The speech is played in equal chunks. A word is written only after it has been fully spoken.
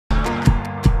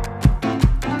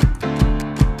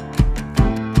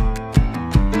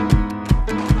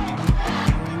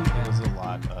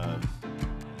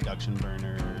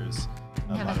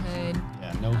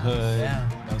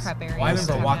prep area. Well, I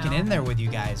remember walking in there with you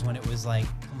guys when it was like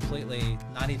completely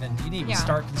not even, you didn't even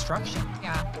start construction.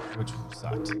 Yeah. Which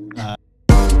sucked.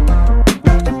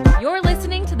 You're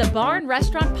listening to the Bar and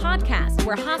Restaurant Podcast,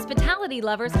 where hospitality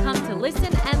lovers come to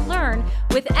listen and learn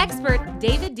with expert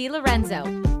David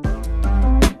DiLorenzo.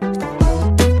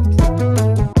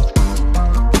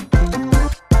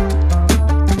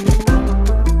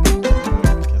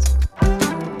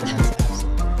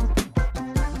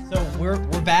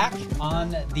 We're back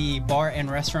on the Bar and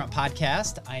Restaurant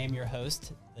Podcast. I am your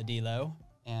host, the Delo,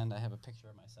 and I have a picture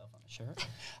of myself on the shirt.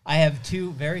 I have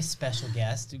two very special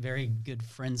guests, very good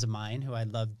friends of mine who I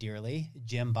love dearly,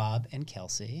 Jim Bob and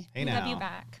Kelsey. Hey, now. Love you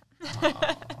back.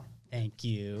 Oh, thank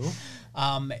you.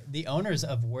 The owners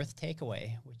of Worth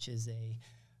Takeaway, which is a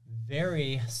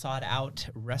very sought-out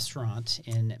restaurant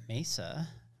in Mesa.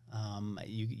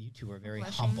 You two are very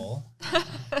humble.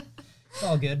 It's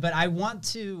all good, but I want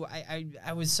to,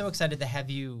 I was so excited to have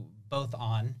you both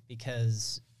on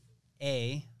because,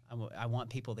 I want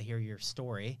people to hear your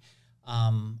story,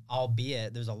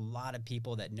 albeit there's a lot of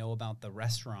people that know about the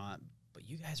restaurant, but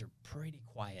you guys are pretty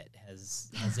quiet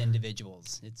as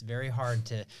individuals. It's very hard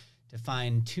to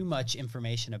find too much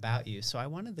information about you, so I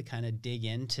wanted to kind of dig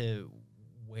into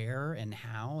where and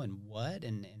how and what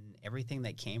and everything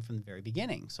that came from the very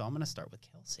beginning. So I'm going to start with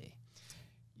Kelsey.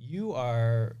 You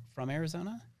are from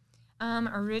Arizona?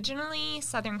 Originally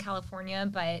Southern California,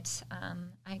 but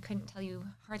I couldn't tell you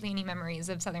hardly any memories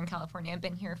of Southern California. I've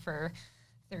been here for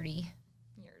 30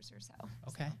 years or so.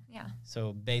 Okay. So, yeah.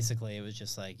 So basically it was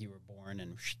just like you were born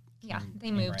and they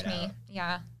moved right me. out.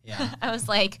 Yeah. Yeah. I was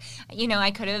like,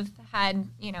 I could have had,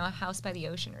 a house by the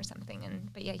ocean or something,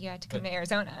 but you had to come to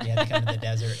Arizona. You had to come to the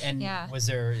desert. And was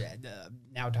there,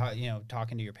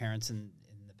 talking to your parents and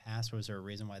past, was there a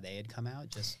reason why they had come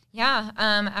out?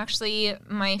 Actually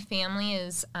my family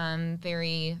is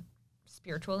very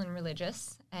spiritual and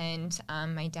religious, and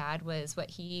my dad was what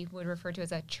he would refer to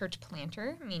as a church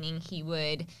planter, meaning he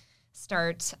would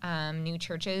start new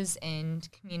churches in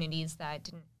communities that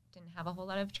didn't have a whole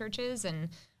lot of churches, and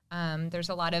there's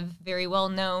a lot of very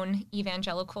well-known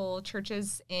evangelical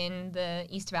churches in the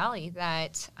East Valley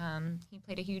that he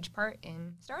played a huge part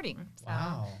in starting. So,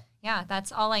 wow. Yeah,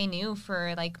 that's all I knew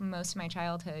for like most of my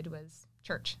childhood was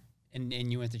church. And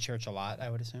you went to church a lot,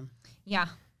 I would assume? Yeah.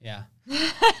 Yeah.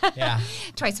 Yeah.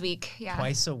 Twice a week, yeah.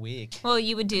 Twice a week. Well,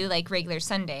 you would do like regular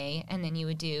Sunday, and then you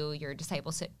would do your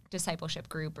discipleship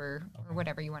group or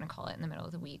whatever you want to call it in the middle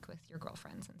of the week with your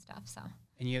girlfriends and stuff. So.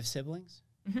 And you have siblings?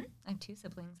 Mm-hmm. I have 2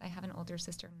 siblings. I have an older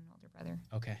sister and an older brother.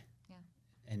 Okay. Yeah.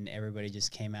 And everybody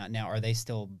just came out. Now, are they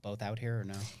still both out here or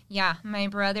no? Yeah. My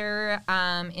brother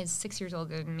is 6 years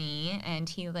older than me, and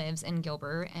he lives in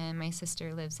Gilbert, and my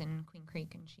sister lives in Queen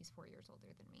Creek, and she's 4 years older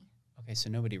than me. Okay,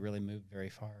 so nobody really moved very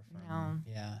far from. No.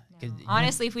 Yeah. No.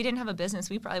 Honestly, if we didn't have a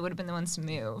business, we probably would have been the ones to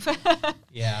move.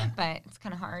 Yeah. But it's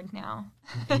kind of hard now.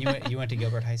 And you went to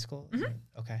Gilbert High School? Mm-hmm.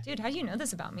 Okay. Dude, how do you know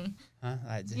this about me? Huh?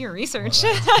 Your research.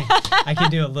 Well, I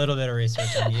can do a little bit of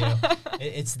research on you.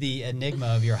 It's the enigma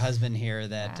of your husband here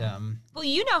that. Well,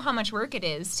 you know how much work it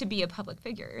is to be a public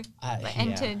figure,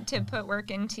 and to put work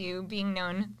into being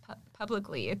known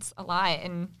publicly. It's a lot,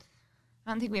 and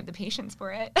I don't think we have the patience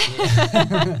for it.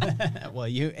 Yeah. Well,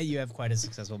 you have quite a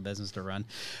successful business to run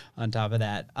on top of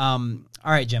that. All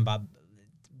right, Jim Bob,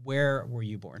 where were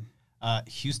you born?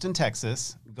 Houston,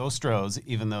 Texas. Go Stros,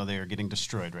 even though they are getting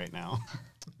destroyed right now.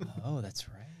 Oh, that's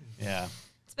right. Yeah.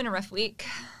 It's been a rough week.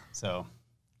 So,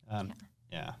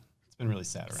 yeah. It's been really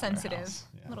sad around sensitive. our house.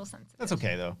 Yeah. A little sensitive. That's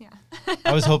okay, though. Yeah.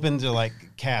 I was hoping to,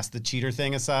 cast the cheater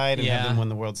thing aside and have Yeah. them win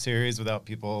the World Series without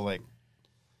people,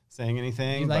 saying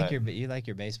anything. You like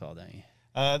your baseball, don't you?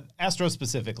 Astros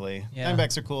specifically. Yeah.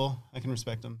 Diamondbacks are cool. I can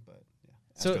respect them, but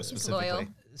Astros specifically. Loyal.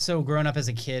 So growing up as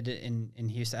a kid in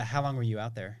Houston, how long were you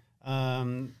out there?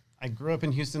 I grew up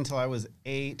in Houston until I was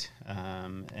 8,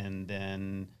 and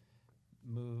then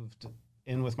moved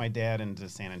in with my dad into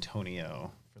San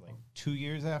Antonio for 2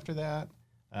 years after that,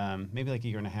 maybe a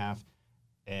year and a half.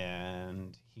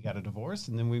 And he got a divorce,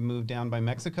 and then we moved down by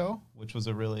Mexico, which was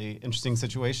a really interesting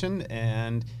situation.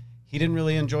 And he didn't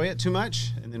really enjoy it too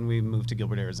much, and then we moved to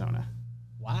Gilbert, Arizona.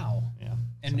 Wow. Yeah.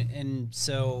 And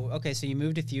so you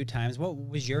moved a few times. What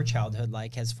was your childhood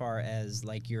like as far as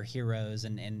your heroes,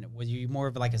 and were you more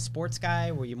of a sports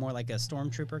guy? Were you more like a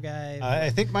stormtrooper guy? I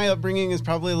think my upbringing is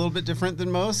probably a little bit different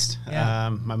than most.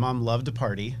 Yeah. My mom loved to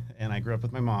party, and I grew up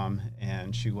with my mom,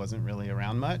 and she wasn't really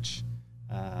around much.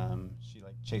 She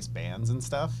chased bands and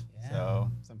stuff. Yeah.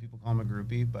 So some people call him a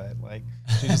groupie, but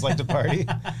she just liked to party.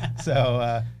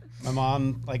 So my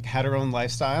mom had her own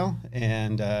lifestyle,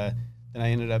 and then I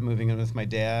ended up moving in with my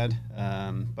dad.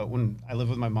 But when I lived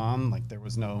with my mom, like there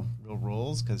was no real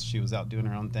rules because she was out doing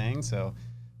her own thing. So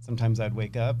sometimes I'd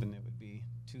wake up and it would be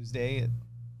Tuesday at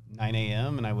 9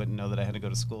 a.m. and I wouldn't know that I had to go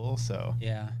to school. So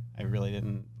Yeah. I really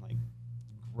didn't like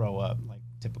grow up like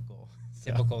typical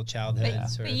Childhood. But,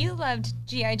 sort but of. you loved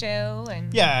G.I. Joe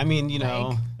and Yeah, I mean, you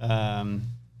know,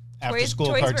 after school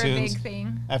toys cartoons. were a big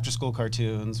thing. After school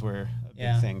cartoons were a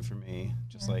Yeah. big thing for me.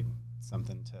 Just like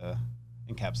something to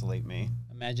encapsulate me.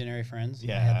 Imaginary friends.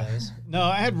 Yeah. I had those. No,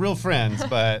 I had real friends,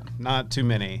 but not too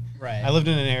many. Right. I lived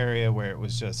in an area where it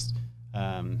was just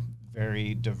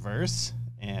very diverse,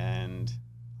 and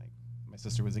like my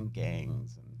sister was in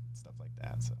gangs and stuff like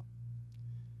that. So,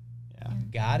 yeah.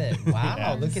 Got it. Wow.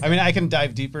 Yeah. Look at I mean, I can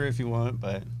dive deeper if you want,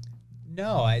 but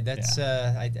No, I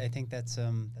think that's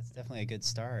definitely a good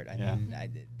start. I Yeah. mean,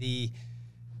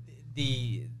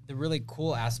 the really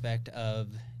cool aspect of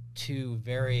two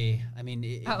very, I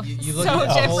mean, Oh, you look so at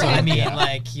the whole, I different. mean, Yeah.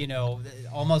 like, you know,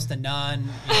 almost a nun,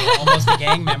 you know, almost a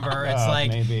gang member. It's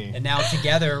like, maybe. and now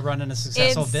together running a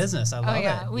successful It's- business. I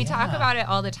love it. We talk Yeah. about it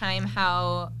all the time,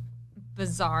 how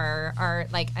bizarre our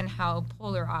and how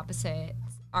polar opposite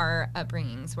our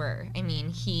upbringings were. I mean,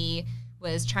 he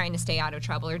was trying to stay out of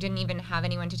trouble or didn't even have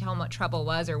anyone to tell him what trouble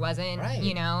was or wasn't, Right.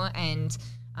 you know, and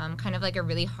kind of like a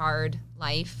really hard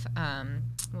life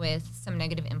with some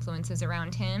negative influences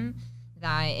around him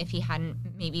that if he hadn't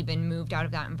maybe been moved out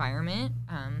of that environment,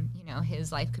 you know,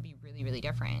 his life could be really, really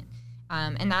different.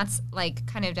 And that's like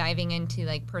kind of diving into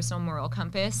like personal moral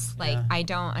compass. Like, Yeah. I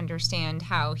don't understand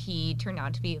how he turned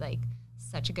out to be like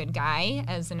such a good guy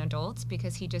as an adult,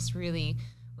 because he just really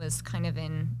was kind of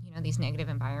in, you know, these negative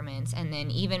environments. And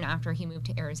then even after he moved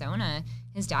to Arizona,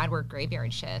 his dad worked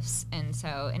graveyard shifts. And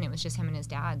it was just him and his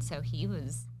dad. So he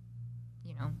was,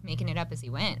 you know, making it up as he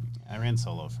went. I ran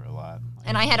solo for a lot.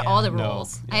 And I had Yeah, all the no,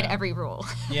 rules. I had yeah. every rule.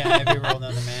 Yeah, every rule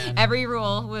known to man. Every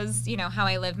rule was, you know, how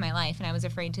I lived my life. And I was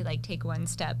afraid to like take one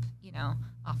step, you know,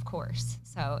 off course.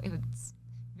 So it was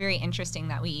very interesting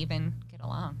that we even get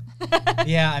along.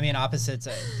 Yeah, I mean, opposites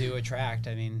do attract.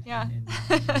 I mean, Yeah.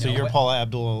 So know you're what- Paula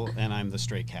Abdul and I'm the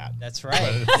stray cat. That's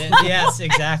right. Yes,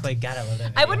 exactly. Gotta love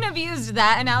that. I wouldn't have used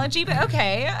that analogy, but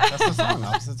okay. That's the song,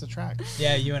 Opposites Attract.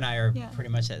 Yeah, you and I are Yeah. pretty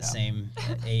much that same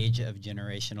age of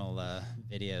generational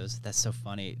videos. That's so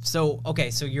funny. So,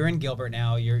 okay, so you're in Gilbert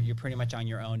now. You're pretty much on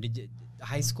your own. Did you,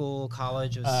 high school,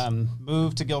 college was?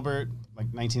 Moved to Gilbert like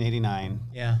 1989.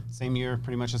 Yeah. Same year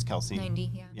pretty much as Kelsey.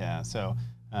 90, yeah. Yeah, so,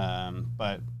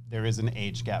 but there is an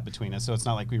age gap between us, so it's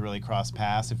not like we really crossed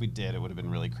paths. If we did, it would have been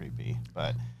really creepy.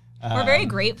 But We're very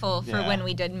grateful for yeah. when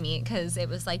we did meet, because it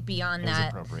was like beyond It was that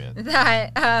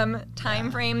appropriate.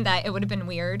 time frame that it would have been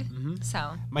weird.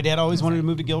 So My dad always wanted to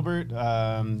move to Gilbert.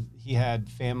 He had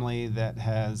family that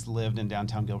has lived in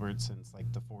downtown Gilbert since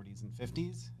like the 40s and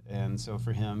 50s. And so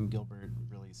for him, Gilbert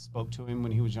really spoke to him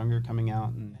when he was younger, coming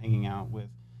out and hanging out with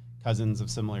cousins of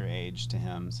similar age to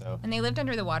him. So and they lived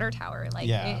under the water tower, like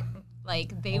Yeah.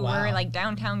 they Oh, wow. were like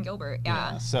downtown Gilbert.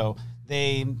 Yeah. So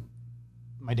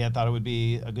my dad thought it would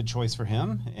be a good choice for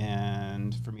him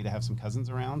and for me to have some cousins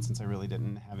around, since I really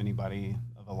didn't have anybody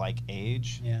of a like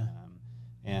age. Yeah.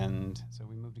 And so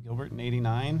we moved to Gilbert in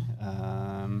 '89.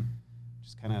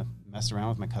 Just kind of messed around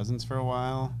with my cousins for a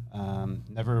while.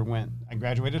 I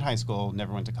graduated high school,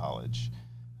 never went to college.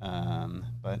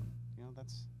 But you know,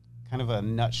 that's kind of a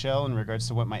nutshell in regards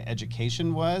to what my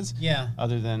education was. Yeah.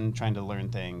 Other than trying to learn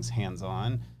things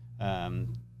hands-on.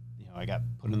 You know, I got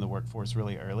put in the workforce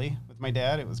really early with my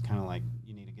dad. It was kind of like,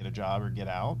 you need to get a job or get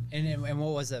out. And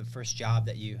what was the first job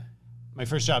that you? My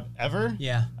first job ever?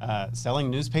 Yeah. Selling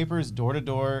newspapers door to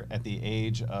door at the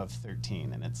age of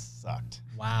 13, and it sucked.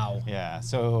 Wow. Yeah,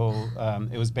 so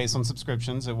it was based on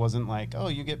subscriptions. It wasn't like, oh,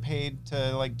 you get paid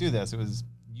to like do this. It was,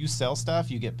 you sell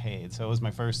stuff, you get paid. So it was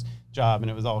my first job,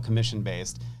 and it was all commission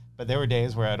based. But there were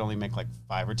days where I'd only make like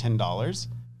 $5 or $10,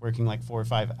 working like 4 or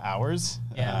 5 hours,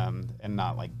 Yeah. and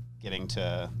not like getting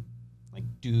to like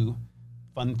do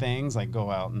fun things, like go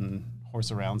out and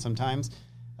horse around sometimes.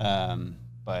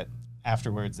 But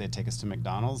afterwards, they'd take us to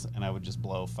McDonald's, and I would just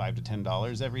blow $5 to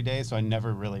 $10 every day. So I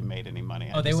never really made any money.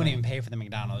 Oh, they wouldn't even pay for the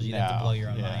McDonald's. You'd have to blow your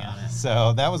own money on it.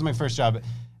 So that was my first job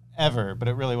ever, but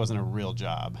it really wasn't a real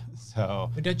job.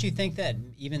 So But don't you think that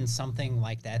even something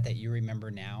like that you remember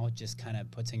now just kind of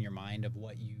puts in your mind of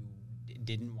what you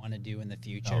didn't want to do in the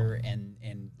future,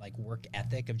 and like work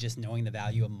ethic of just knowing the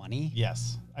value of money?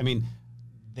 yes, I mean,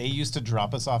 they used to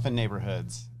drop us off in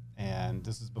neighborhoods, and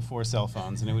this is before cell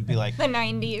phones, and it would be like, The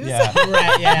 90s. yeah,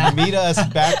 Right, yeah. meet us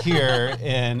back here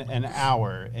in an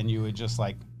hour, and you would just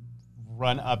like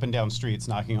run up and down streets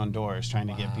knocking on doors trying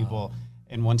to get Wow. people.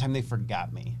 And one time they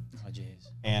forgot me. Oh, jeez.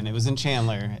 And it was in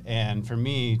Chandler. And for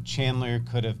me, Chandler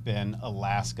could have been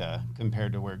Alaska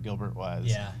compared to where Gilbert was.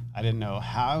 Yeah. I didn't know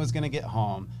how I was going to get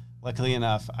home. Luckily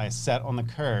enough, I sat on the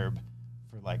curb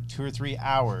for like 2 or 3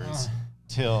 hours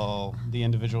till the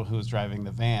individual who was driving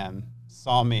the van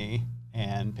saw me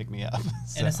and picked me up.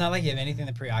 So, And it's not like you have anything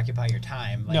to preoccupy your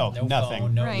time. Like no, Phone,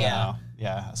 nothing.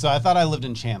 Yeah. So I thought I lived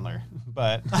in Chandler,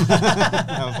 but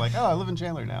I was like, oh, I live in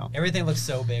Chandler now. Everything looks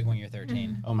so big when you're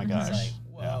 13. Oh my gosh. It's like,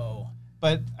 whoa.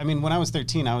 But I mean, when I was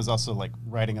 13, I was also like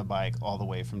riding a bike all the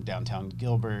way from downtown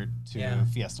Gilbert to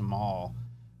Fiesta Mall.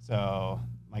 So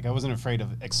like I wasn't afraid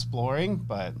of exploring,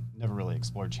 but never really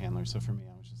explored Chandler. So for me,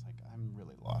 I was just like, I'm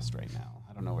really lost right now.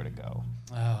 I don't know where to go.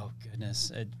 Oh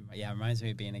goodness. It reminds me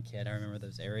of being a kid. I remember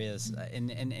those areas.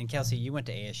 And Kelsey, you went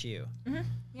to ASU. Mm-hmm.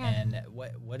 Yeah. And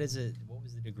what is it? What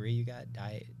was the degree you got?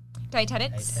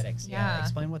 Dietetics. Dietetics. Yeah.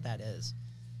 Explain what that is.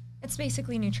 It's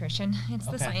basically nutrition. It's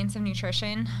the science of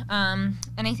nutrition. And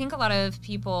I think a lot of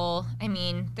people, I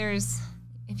mean,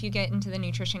 if you get into the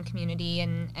nutrition community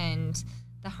and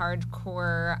the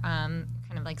hardcore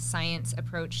kind of like science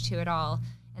approach to it all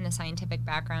and the scientific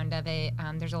background of it,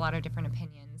 there's a lot of different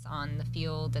opinions on the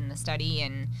field and the study.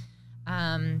 And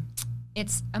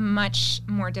it's a much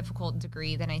more difficult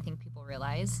degree than I think people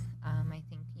realize. I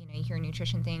think, you hear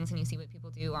nutrition things and you see what people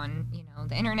do on,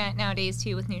 the internet nowadays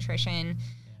too with nutrition.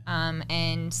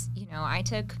 And, I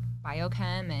took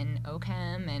biochem and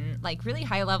OChem and like really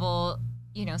high level,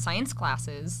 science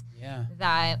classes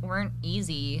that weren't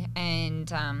easy. And,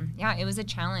 it was a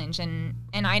challenge. And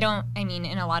in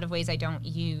a lot of ways I don't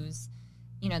use,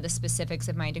 the specifics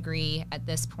of my degree at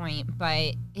this point,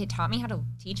 but it taught me how to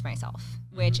teach myself,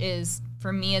 which is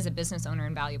for me as a business owner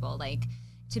invaluable, like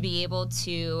to be able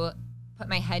to put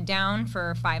my head down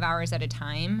for 5 hours at a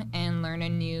time and learn a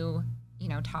new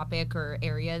topic or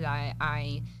area that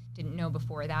I didn't know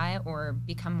before that, or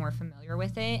become more familiar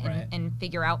with it and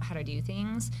figure out how to do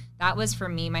things. That was for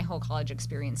me my whole college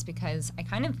experience, because I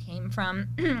kind of came from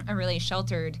a really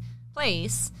sheltered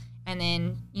place, and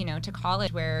then to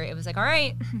college where it was like, all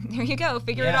right, there you go,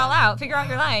 figure it all out, figure out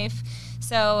your life.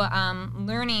 So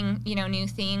learning new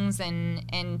things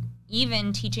and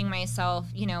even teaching myself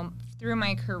through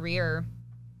my career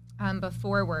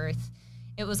before Worth.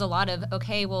 It was a lot of,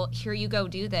 okay, well, here you go,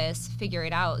 do this, figure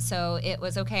it out. So it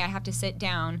was, okay, I have to sit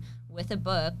down with a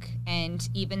book, and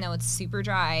even though it's super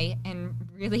dry and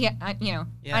really,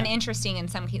 uninteresting in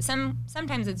some cases,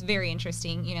 sometimes it's very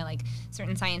interesting, like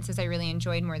certain sciences I really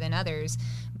enjoyed more than others,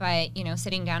 but,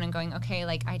 sitting down and going, okay,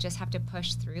 like I just have to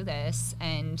push through this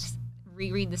and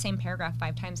reread the same paragraph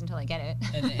 5 times until I get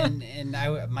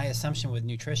it. My assumption with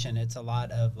nutrition, it's a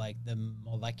lot of like the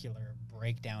molecular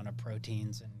breakdown of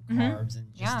proteins and carbs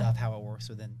and just stuff, how it works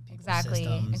within people's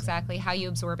systems. Exactly. How you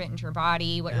absorb it into your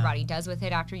body, what your body does with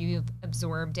it after you've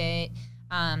absorbed it.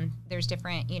 There's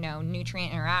different,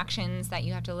 nutrient interactions that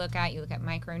you have to look at. You look at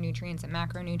micronutrients and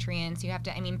macronutrients. You have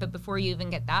to, but before you even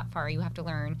get that far, you have to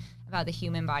learn about the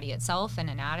human body itself and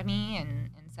anatomy. And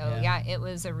so, it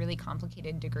was a really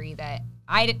complicated degree that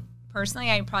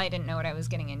personally, I probably didn't know what I was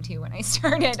getting into when I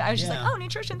started. I was just like, oh,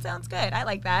 nutrition sounds good. I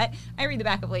like that. I read the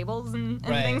back of labels and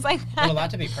things like that. Well, a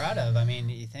lot to be proud of. I mean,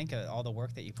 you think of all the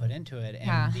work that you put into it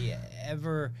and the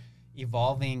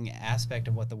ever-evolving aspect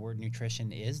of what the word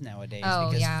nutrition is nowadays,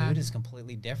 because food is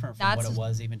completely different from what it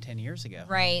was even 10 years ago.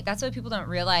 Right. That's what people don't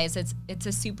realize. It's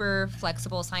a super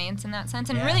flexible science in that sense,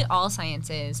 and really all science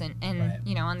is. And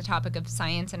on the topic of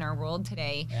science in our world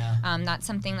today, that's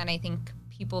something that I think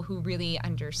people who really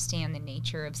understand the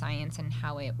nature of science and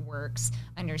how it works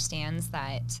understands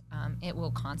that it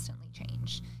will constantly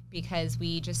change, because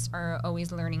we just are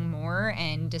always learning more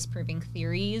and disproving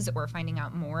theories or finding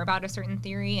out more about a certain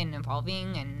theory and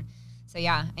evolving. And so,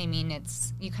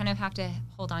 it's, you kind of have to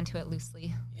hold on to it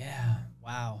loosely. Yeah.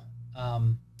 Wow.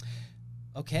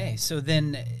 Okay. So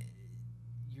then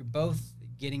you're both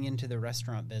getting into the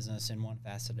restaurant business in one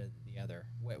facet of the other.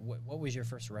 What was your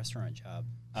first restaurant job?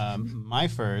 My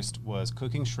first was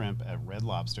cooking shrimp at Red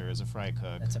Lobster as a fry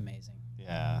cook. That's amazing.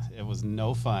 Yeah, it was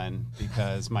no fun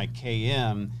because my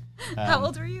KM... How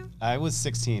old were you? I was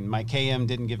 16. My KM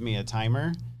didn't give me a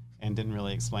timer and didn't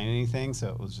really explain anything, so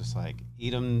it was just like, eat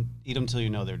them till you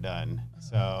know they're done.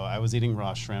 So I was eating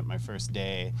raw shrimp my first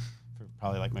day for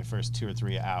probably like my first 2 or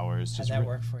 3 hours. How'd that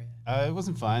work for you? It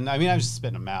wasn't fun. I was just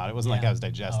spitting them out. It wasn't like I was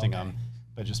digesting them,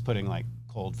 but just putting like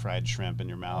cold fried shrimp in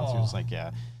your mouth. It was like,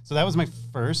 So that was my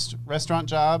first restaurant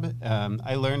job.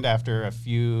 I learned after a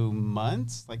few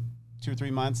months, like 2 or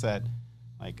 3 months, that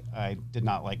like I did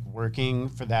not like working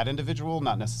for that individual,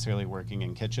 not necessarily working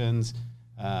in kitchens,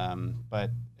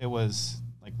 but it was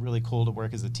like really cool to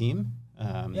work as a team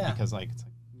because like it's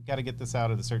like you got to get this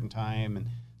out at a certain time. And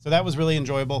so that was really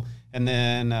enjoyable. And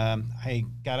then I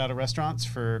got out of restaurants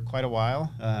for quite a while.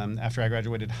 After I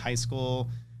graduated high school,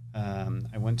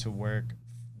 I went to work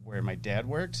where my dad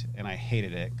worked, and I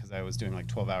hated it because I was doing like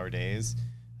 12-hour days.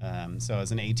 So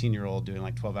as an 18-year-old doing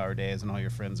like 12-hour days and all your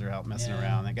friends are out messing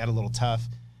around, it got a little tough.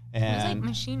 And it was like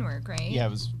machine work, right? Yeah,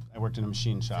 I worked in a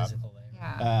machine shop. Physical labor.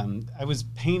 Yeah. I was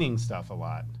painting stuff a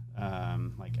lot,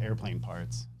 like airplane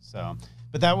parts. So,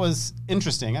 but that was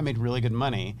interesting. I made really good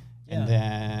money. Yeah. And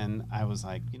then I was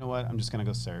like, you know what? I'm just going to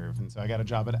go serve. And so I got a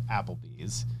job at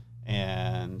Applebee's.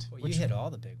 And Well, you hit all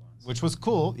the big ones. which was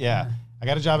cool. Yeah. I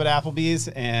got a job at Applebee's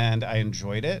and I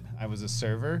enjoyed it. I was a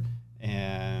server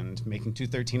and making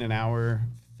 $2.13 an hour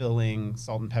filling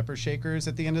salt and pepper shakers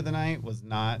at the end of the night was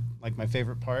not like my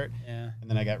favorite part. Yeah. And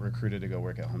then I got recruited to go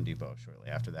work at Home Depot shortly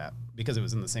after that because it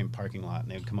was in the same parking lot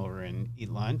and they would come over and eat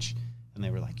lunch and they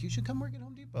were like, you should come work at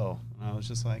Home Depot. And I was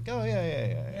just like, oh,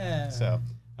 yeah. So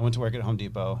I went to work at Home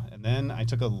Depot and then I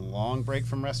took a long break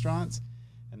from restaurants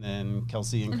and then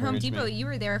Kelsey encouraged me. And Home Depot, you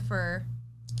were there for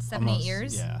 7, 8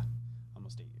 years? Yeah,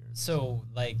 almost 8 years. So,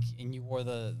 like, and you wore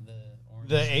the orange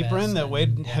The apron vest that and-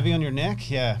 weighed yeah. heavy on your neck?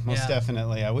 Yeah, most Yeah.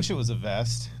 definitely. I wish it was a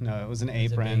vest. No, it was an It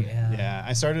was a apron. big- yeah. Yeah,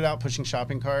 I started out pushing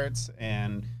shopping carts,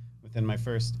 and within my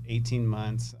first 18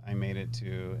 months, I made it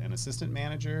to an assistant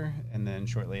manager, and then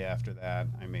shortly after that,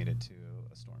 I made it to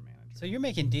a store manager. So you're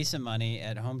making decent money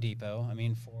at Home Depot. I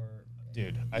mean, for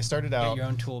Dude, I started get out. your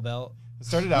own tool belt.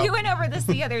 We went over this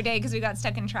the other day because we got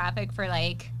stuck in traffic for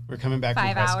like We're coming back 5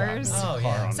 from Prescott, hours. and there's a Oh,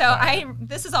 car yeah. on So fire.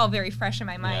 this is all very fresh in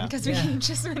my mind Yeah. because Yeah. we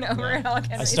just went over Yeah. it all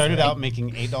again. I started recently. out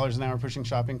making $8 an hour pushing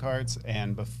shopping carts,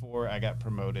 and before I got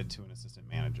promoted to an assistant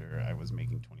manager, I was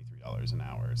making $23 an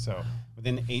hour. So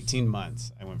within 18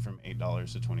 months, I went from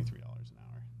 $8 to $23 an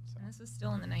hour. So And this was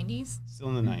still in the 90s. still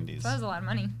in the 90s. So that was a lot of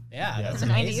money. Yeah, Yeah, that's it's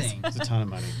amazing. It's a ton of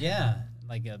money. Yeah,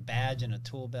 like a badge and a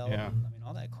tool belt. Yeah. And, I mean,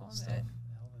 all that cool All of stuff. it.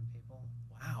 Helping people.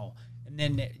 Wow. And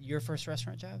then your first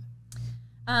restaurant job?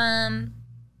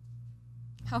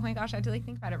 Oh my gosh, I had to like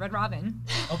think about it. Red Robin.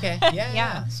 Okay. Yeah.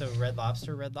 Yeah. So Red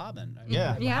Lobster, Red Robin. I mean,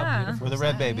 Yeah. how Yeah. beautiful We're the is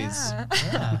red that? babies. Yeah.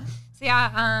 Yeah. So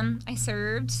yeah, I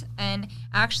served, and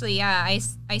actually, yeah,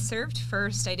 I served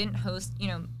first. I didn't host. You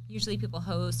know, usually people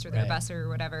host or they're a Right. busser or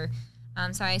whatever.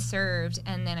 So I served,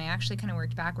 and then I actually kind of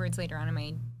worked backwards later on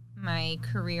in my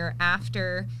career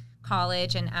after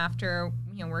college and after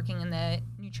working in the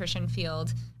nutrition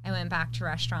field. I went back to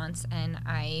restaurants, and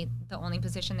the only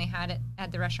position they had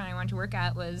at the restaurant I wanted to work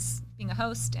at was being a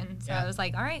host. And so Yeah. I was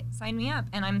like, all right, sign me up.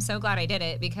 And I'm so glad I did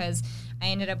it because I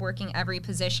ended up working every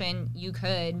position you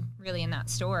could really in that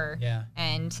store. Yeah.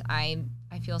 And I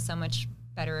feel so much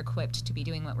better equipped to be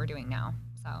doing what we're doing now.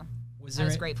 So I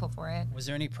was grateful for it. Was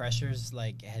there any pressures,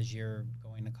 like, as you're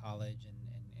going to college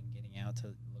and getting out to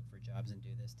look for jobs and do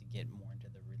this, to get more into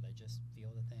the religious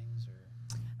field of things?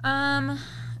 Or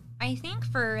I think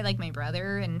for like my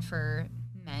brother and for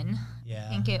men, yeah. I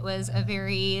think it was a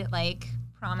very like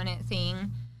prominent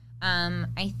thing.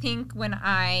 I think when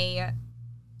I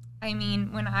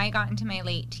got into my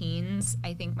late teens,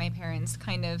 I think my parents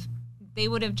they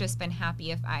would have just been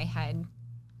happy if I had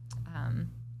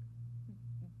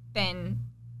been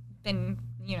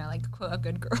like quote a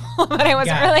good girl, but I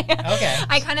wasn't Got it. really. Okay.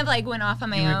 I kind of like went off on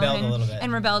my You own rebelled a little bit.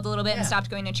 and rebelled a little bit and Yeah. stopped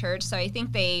going to church. So I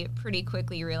think they pretty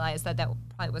quickly realized that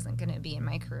probably wasn't going to be in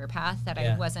my career path, that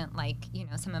Yeah. I wasn't like,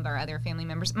 some of our other family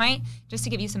members. Just to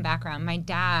give you some background, my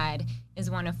dad is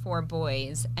one of 4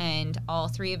 boys, and all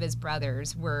 3 of his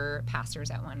brothers were pastors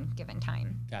at one given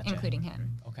time, Gotcha. including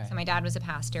him. Okay. So my dad was a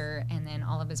pastor, and then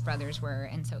all of his brothers were,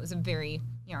 and so it was a very,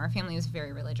 our family was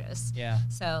very religious. Yeah.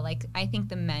 So like I think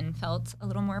the men felt a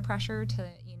little more pressure to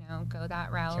go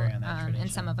that route, Carry on that and tradition.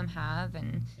 some of them have,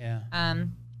 and Yeah.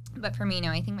 but for me, no,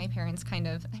 I think my parents kind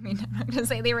of, I'm not gonna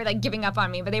say they were like giving up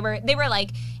on me, but they were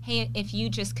like, hey, if you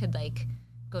just could like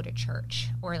go to church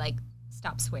or like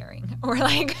stop swearing or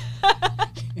like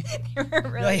they were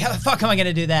really Like, how the fuck am I going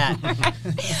to do that?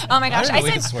 oh my gosh, I I we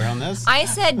said can swear on this. I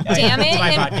said damn it. It's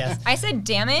my in- podcast. I said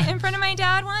damn it in front of my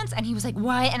dad once, and he was like,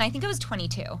 what? And I think I was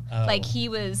 22. Like it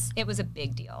was a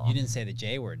big deal. You didn't say the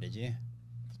J word, did you?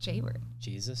 J word.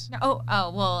 Jesus? No,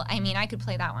 oh, well, I mean, I could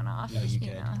play that one off. No, you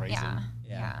could. know, Praise yeah, him.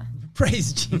 yeah.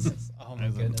 Praise Jesus. Oh, my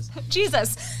Praise him. goodness.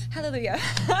 Jesus, hallelujah.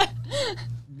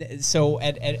 So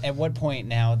at what point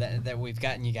now that we've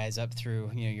gotten you guys up through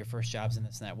your first jobs and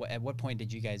this and that, at what point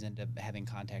did you guys end up having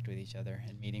contact with each other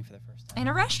and meeting for the first time? In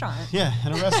a restaurant. Yeah,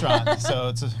 in a restaurant. So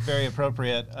it's very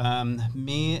appropriate.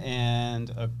 Me and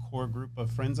a core group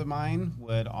of friends of mine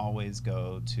would always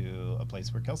go to a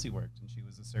place where Kelsey worked, and she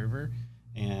was a server.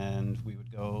 And we would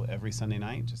go every Sunday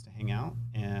night just to hang out.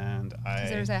 And Because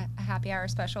there was a happy hour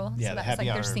special. Yeah, so the that was happy like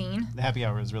hour. their scene. The happy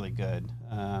hour was really good.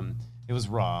 It was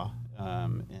raw.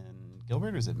 In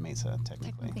Gilbert, or is it Mesa?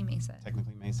 Technically Mesa.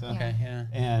 Technically Mesa. Okay, yeah.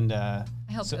 And I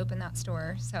helped open that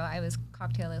store, so I was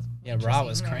cocktail. Yeah, Raw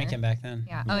was cranking back then.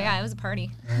 Yeah. Oh yeah, it was a party.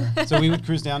 so we would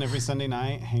cruise down every Sunday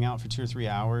night, hang out for 2 or 3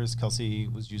 hours. Kelsey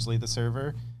was usually the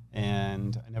server,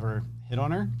 and I never hit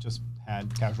on her, just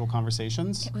had casual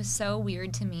conversations. It was so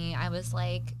weird to me. I was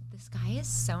like, this guy is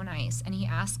so nice, and he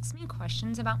asks me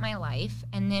questions about my life,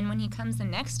 and then when he comes the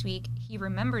next week, he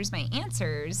remembers my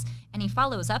answers, and he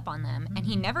follows up on them, and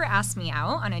he never asks me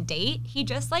out on a date. He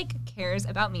just, like, cares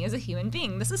about me as a human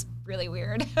being. This is really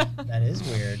weird. That is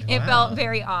weird. It Wow. felt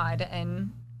very odd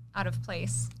and out of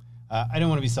place. I didn't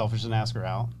want to be selfish and ask her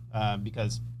out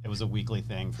because it was a weekly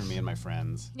thing for me and my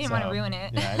friends. You didn't want to ruin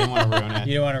it. Yeah, I didn't want to ruin it.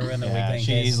 You don't want to ruin the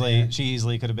weekly She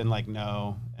easily could have been like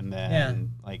no, and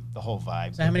then like the whole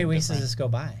vibe. So how many weeks does this go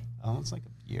by? Oh, it's like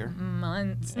a year.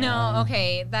 Months. Yeah. No,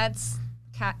 okay, that's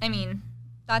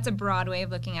a broad way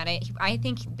of looking at it. I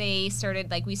think we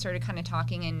started kind of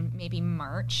talking in maybe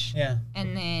March. Yeah.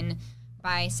 And then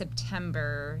by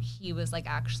September, he was like,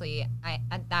 actually,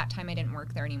 at that time I didn't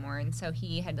work there anymore, and so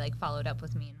he had like followed up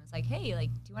with me and was like, hey,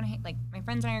 like, do you want to like my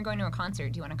friends and I are going to a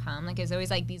concert? Do you want to come? Like, it was always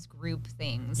like these group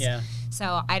things. Yeah.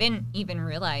 So I didn't even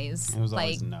realize. It was like,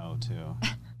 always no too.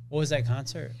 What was that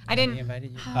concert? I didn't. He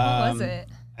invited you? What was it?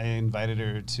 I invited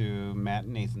her to Matt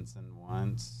Nathanson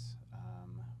once.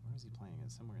 Where was he playing? It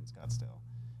was somewhere in Scottsdale.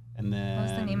 And then What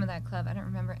was the name of that club? I don't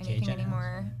remember anything Cajun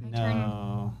anymore.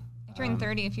 No. I turned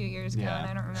 30 a few years ago, yeah. and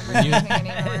I don't remember anything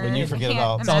anymore. when you forget I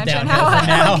about- can't It's all imagine downhill how from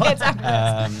now. it gets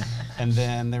after this. And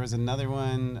then there was another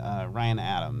one, Ryan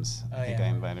Adams. I think yeah. I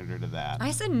invited her to that.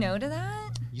 I said no to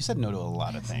that. You said no to a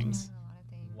lot of things.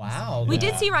 Wow. We Yeah.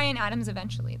 did see Ryan Adams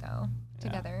eventually, though,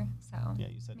 together. So Yeah,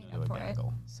 you said made no up to a for it.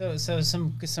 gaggle. So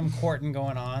some courting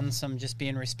going on, some just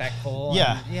being respectful.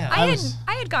 Yeah. and- yeah.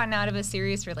 I had gotten out of a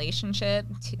serious relationship,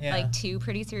 Yeah. like 2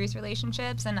 pretty serious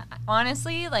relationships, and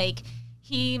honestly, like,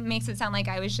 he makes it sound like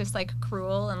I was just like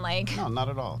cruel and like. No, not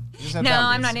at all. You just have No,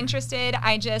 I'm boundaries. not interested.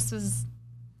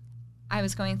 I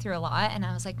was going through a lot, and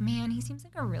I was like, man, he seems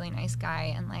like a really nice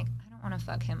guy, and like, I don't want to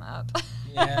fuck him up.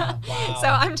 Yeah. Wow. So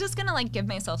I'm just gonna like give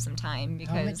myself some time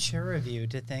How because mature of you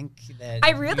to think that.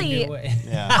 I you really- knew what-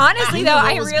 Yeah. honestly You though,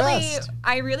 knew what was best.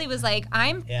 I really was like,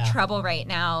 I'm Yeah. trouble right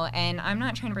now, and I'm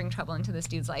not trying to bring trouble into this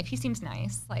dude's life. He seems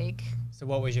nice. Like, So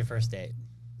what was your first date?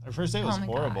 Our first date was Oh my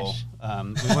horrible.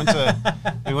 gosh.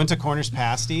 We went to Cornish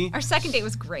Pasty. our second date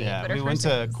was great, Yeah, but our we first went date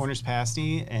to was- Cornish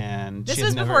Pasty, and This she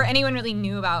was had before never, anyone really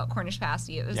knew about Cornish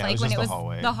Pasty. It was Yeah, it like was when just it the was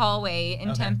hallway. the hallway in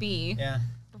Okay. Tempe Yeah.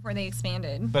 before they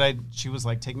expanded. But she was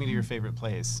like, "Take me to your favorite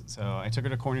place." So I took her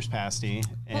to Cornish Pasty,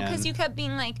 and Well, because you kept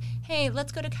being like, hey,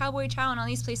 let's go to Cowboy Chow and all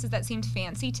these places that seemed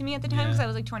fancy to me at the time because Yeah. I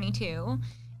was like 22.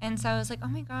 And so I was like, oh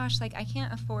my gosh, like I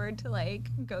can't afford to like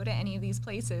go to any of these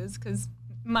places because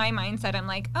my mindset, I'm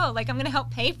like, oh, like I'm going to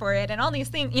help pay for it and all these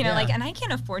things, you know, Yeah. like, and I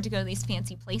can't afford to go to these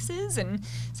fancy places. And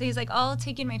so he's like, I'll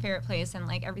take you to my favorite place and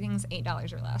like everything's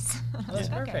 $8 or less. I was That's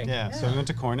like, perfect. okay. yeah, so we went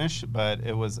to Cornish, but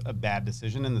it was a bad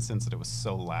decision in the sense that it was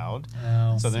so loud.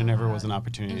 Oh. So there So never loud. was an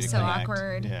opportunity It was to so connect.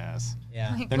 awkward. Yes.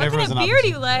 Yeah. Like, There what never kind was of an beer do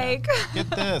you opportunity- like? Get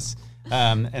this.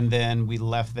 And then we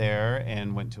left there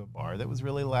and went to a bar that was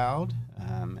really loud.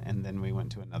 And then we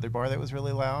went to another bar that was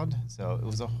really loud. So it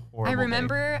was a horrible I day.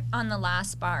 remember on the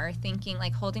last bar thinking,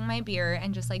 like, holding my beer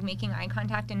and just, like, making eye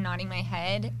contact and nodding my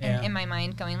head Yeah. and in my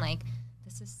mind going, like,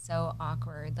 this is so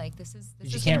awkward. Like, this is You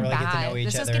getting can't really bad. get to know each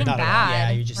this other. is getting Not at all. bad. Yeah,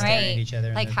 you're just staring at right? each other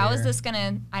in Like, the how is beer. this going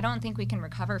to, I don't think we can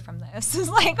recover from this is,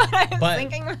 like, what I was But-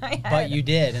 thinking in my head. But you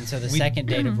did, and so the We- second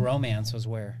date of romance was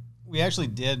where? We actually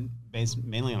did based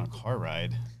mainly on a car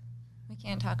ride. We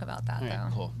can't talk about that, All right,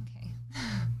 though. cool. Okay.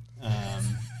 I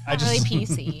Not really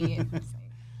PC. It's like-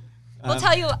 we'll Um,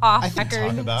 tell you off I can record.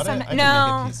 talk about some- it. I can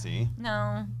no, make it PC.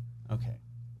 no, Okay.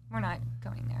 we're not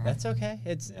going there. That's okay.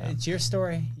 It's Yeah. it's your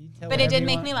story. You tell But it whatever did you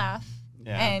make want. me laugh.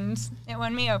 Yeah. And it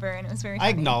won me over, and it was very I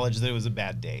funny. acknowledge that it was a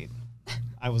bad date.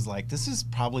 I was like, this is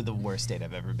probably the worst date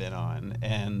I've ever been on.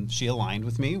 And she aligned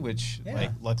with me, which, Yeah.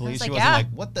 like, luckily I was she like, wasn't yeah. like,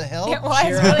 what the hell? It was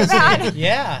Cheer really up. bad.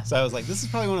 Yeah. So I was like, this is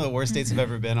probably one of the worst dates I've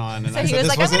ever been on. And So I he said, was this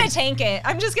like, I'm going to wasn't- tank it.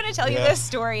 I'm just going to tell you Yeah. this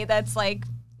story that's, like,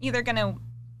 either going to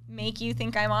make you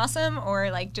think I'm awesome or,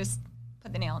 like, just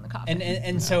put the nail in the coffin.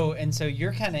 And so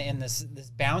you're kind of in this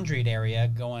boundaried area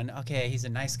going, okay, he's a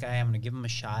nice guy. I'm going to give him a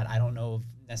shot. I don't know if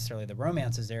necessarily the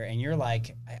romance is there. And you're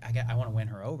like, I want to win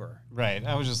her over. Right.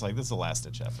 I was just like, this is a last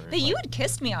ditch effort. But you Like, had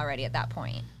kissed me already at that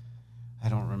point. I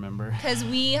don't remember. Because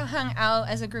we hung out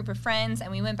as a group of friends,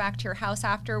 and we went back to your house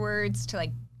afterwards to,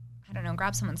 like, I don't know,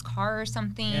 grab someone's car or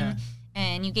something. Yeah.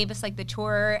 and you gave us like the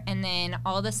tour, and then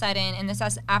all of a sudden, and this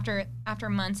is after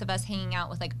months of us hanging out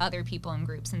with like other people in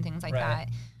groups and things like that.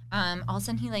 All of a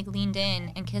sudden he like leaned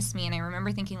in and kissed me, and I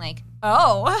remember thinking like,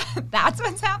 oh, that's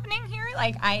what's happening here.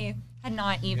 Like I had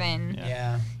not even,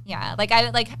 like I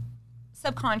like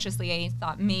subconsciously I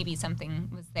thought maybe something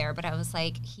was there, but I was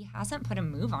like, he hasn't put a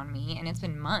move on me, and it's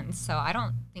been months, so I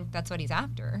don't think that's what he's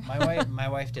after. My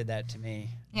wife did that to me.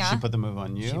 Yeah. She put the move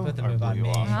on you? She put the move on me.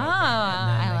 Oh,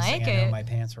 I like it. My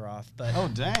pants were off, but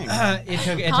dang. it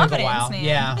took a while. Man.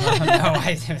 Yeah,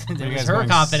 no, it was her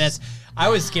confidence. I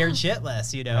was scared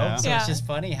shitless, you know. Yeah. So it's just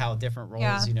funny how different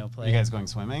roles, you know, play. You guys going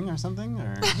swimming or something?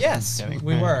 Or yes,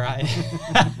 we were.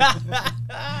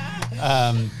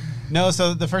 No,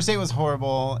 so the first date was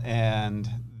horrible, and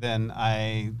then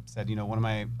I said, you know, one of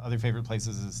my other favorite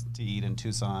places is to eat in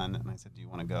Tucson, and I said, do you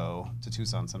want to go to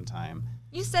Tucson sometime?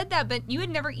 You said that, but you had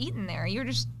never eaten there. You were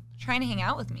just trying to hang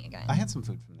out with me again. I had some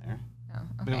food from there. Oh, okay.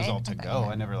 But it was all to go.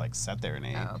 I never like sat there and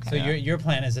ate. Oh, okay. So your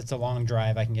plan is it's a long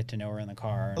drive. I can get to know her in the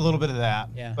car. A little bit of that.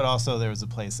 Yeah. But also there was a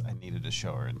place I needed to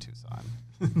show her in Tucson.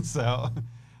 So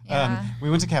we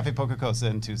went to Cafe Pocacosa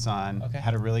in Tucson. Okay.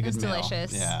 Had a really good meal.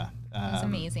 Delicious. Yeah. It was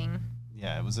amazing.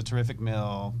 Yeah, it was a terrific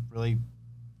meal. Really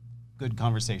good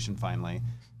conversation finally.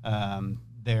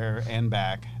 There and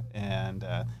back. And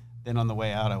then on the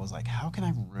way out, I was like, how can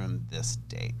I ruin this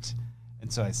date?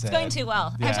 And so I said, it's going too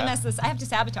well. I have to mess this. I have to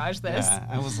sabotage this. Yeah,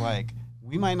 I was like,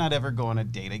 we might not ever go on a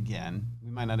date again. We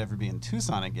might not ever be in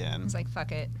Tucson again. I was like,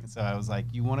 fuck it. So I was like,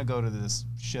 you want to go to this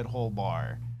shithole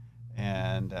bar?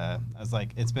 And I was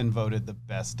like, it's been voted the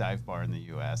best dive bar in the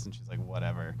U.S. And she's like,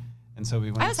 whatever. And so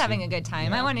we went. I was having a good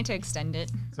time. I wanted to extend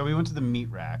it. So we went to the Meat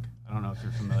Rack. I don't know if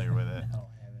you're familiar with it. No,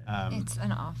 I haven't. It's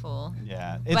an awful,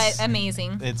 but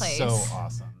amazing it's place. so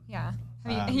awesome. Yeah.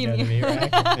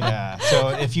 Yeah. So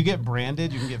if you get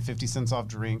branded, you can get 50 cents off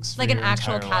drinks. For like an your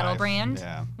actual entire cattle life. brand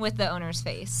with the owner's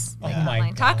face. Oh Like, my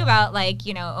like, God. talk about like,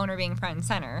 you know, owner being front and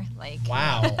center. Like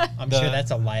Wow. I'm sure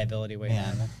that's a liability waiting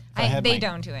on them. they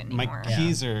don't do it anymore. My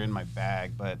keys are in my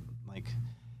bag, but like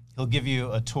he'll give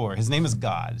you a tour. His name is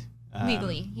God.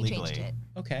 Legally, he changed it.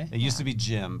 Okay. It used to be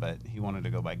Jim, but he wanted to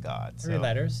go by God. 3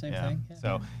 letters, same thing. Yeah.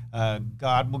 So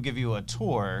God will give you a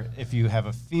tour if you have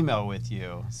a female with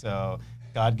you. So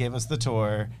God gave us the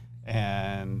tour,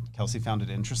 and Kelsey found it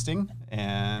interesting,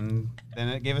 and then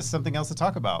it gave us something else to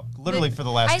talk about. Literally for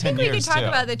the last 10 years, I think we could talk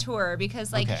about the tour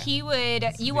because, like, Okay.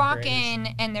 you walk in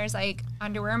and there's like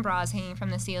underwear and bras hanging from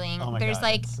the ceiling. Oh my there's God,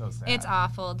 like, it's so sad. it's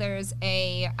awful. There's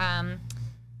a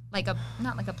like a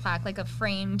not like a plaque, like a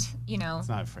framed, you know. It's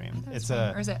not framed. It's It's framed.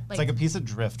 a. Or is it It's like like a piece of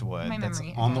driftwood my that's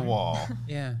memory on the again. wall,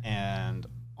 Yeah. and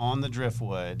on the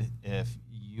driftwood, if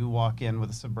you walk in with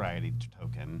a sobriety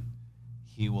token,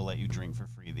 he will let you drink for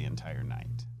free the entire night.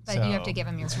 But you have to give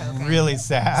him your token. Really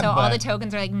sad. So all but the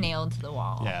tokens are like nailed to the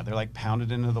wall. yeah, they're like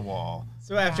pounded into the wall.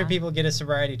 So after Yeah. people get a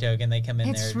sobriety token, they come in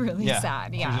It's there. really Yeah,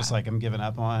 sad. Yeah. You're just like, I'm giving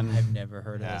up on I've never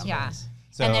heard of Yeah. this Yeah. place.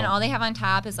 So, and then all they have on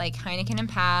tap is like Heineken and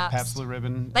Pabst. Pabst Blue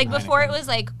Ribbon. Like and before, it Heineken. was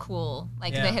like cool,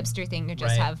 like Yeah. the hipster thing to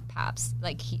just Right. have Pabst.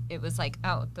 Like it was like,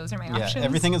 oh, those are my Yeah, options.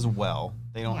 everything is well.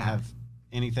 They don't Yeah. have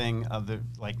anything other,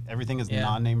 like everything is Yeah.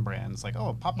 non-name brands. Like,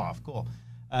 oh, pop off, cool.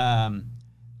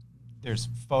 There's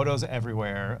photos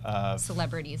everywhere of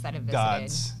Celebrities that have visited.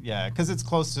 God's, yeah, because it's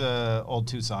close to Old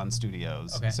Tucson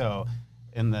Studios. Okay. So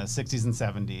in the 60s and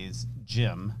 70s,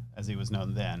 Jim, as he was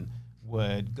known then,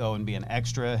 would go and be an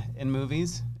extra in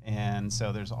movies. And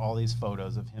so there's all these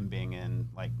photos of him being in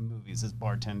like movies as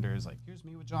bartenders, like here's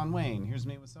me with John Wayne, here's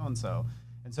me with so-and-so.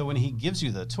 And so when he gives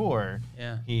you the tour,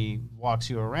 Yeah. he walks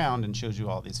you around and shows you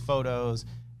all these photos,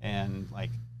 and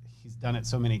like he's done it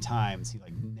so many times, he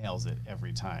like nails it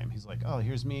every time. He's like, oh,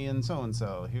 here's me and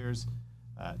so-and-so. Here's,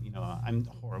 you know, I'm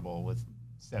horrible with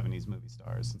 70s movie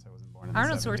stars since I wasn't born in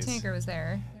Arnold the 70s. Schwarzenegger was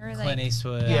there. They were Clint like,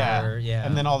 Eastwood. Yeah. Or, yeah.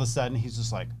 And then all of a sudden he's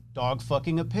just like, dog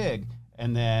fucking a pig.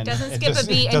 And then doesn't it skip just- a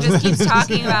beat and just keeps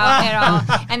talking about it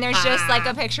all. And there's just like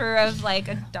a picture of like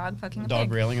a dog fucking a dog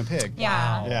pig. railing a pig.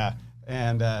 Yeah. Wow. Yeah.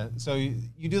 And so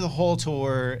you do the whole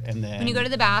tour, and then When you go to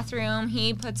the bathroom,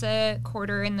 he puts a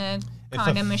quarter in the If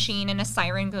condom a- machine and a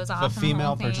siren goes if off. a and the female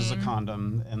whole purchases a thing.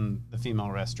 condom in the female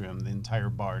restroom, the entire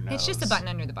bar knows. It's just a button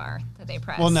under the bar that they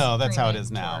press. Well, no, that's how it during is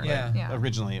the now. tour. But Yeah. Yeah.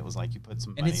 originally it was like you put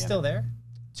some money And it's in still it, there?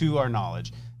 to our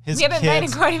knowledge. His We haven't been in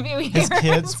kids, quite a few years. his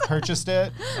kids purchased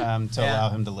it to Yeah. allow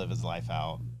him to live his life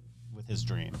out with his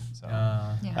dream. So,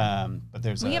 Yeah. but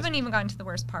there's We a, haven't even gotten to the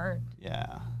worst part.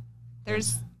 yeah,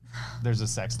 There's there's a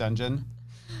sex dungeon.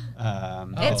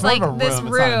 it's more like of a this room.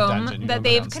 It's not a room dungeon. You that go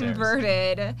they've downstairs.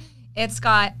 converted. It's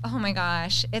got, oh my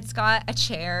gosh, it's got a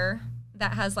chair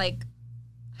that has like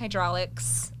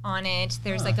hydraulics on it.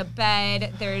 There's like a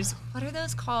bed. There's, what are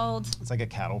those called? It's like a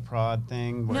cattle prod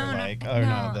thing where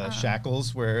No, the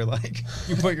shackles where like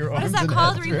you put your What arms is that and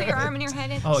called head where you put through your it. arm and your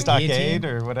head in? Oh, Stockade guillotine?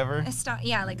 or whatever. A stock,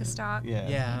 yeah, like a stock. Yeah.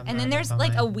 Yeah. And then there's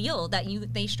like a wheel that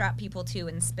they strap people to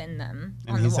and spin them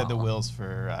And on he the said the wall. wheels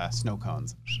for snow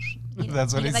cones. Yeah,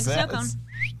 That's what he like a snow says.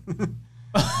 cone.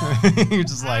 You're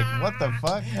just like, what the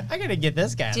fuck? I gotta get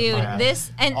this guy. Dude, Yeah.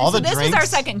 this All the was our drinks.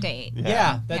 second date.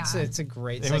 Yeah, Yeah. it's a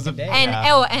great It was second a- date. And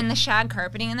Yeah. and the shag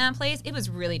carpeting in that place, it was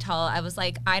really tall. I was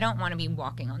like, I don't want to be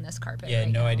walking on this carpet. Yeah,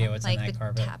 right no now. idea what's in like that the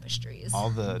carpet. tapestries.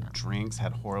 All the drinks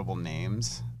had horrible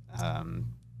names.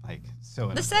 Like so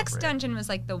The sex inappropriate. dungeon was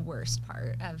like the worst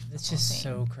part of It's the whole just thing.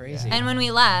 so crazy. And when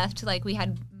we left, like we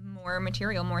had more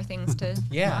material, more things to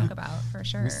Yeah. talk about for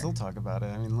sure. We still talk about it.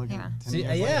 I mean, look Yeah. at 10 See,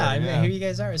 years yeah, I later, mean, here you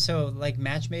guys are. So like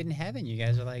match made in heaven. You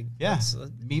guys are like, Yeah. let's-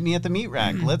 Meet me at the meat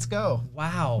rack. Let's go.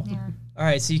 wow. Yeah. All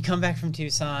right, so you come back from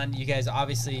Tucson. You guys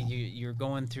obviously you're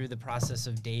going through the process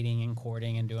of dating and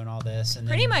courting and doing all this, and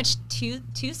Pretty then, much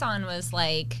Tucson was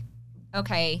like,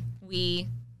 okay, we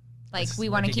Let's we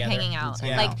work want to keep together. hanging out. Let's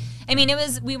hang Like, out. I mean,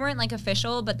 we weren't like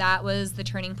official, but that was the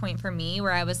turning point for me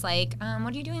where I was like,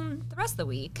 what are you doing the rest of the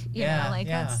week? You Yeah, know, like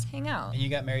yeah. let's hang out. And you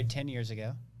got married 10 years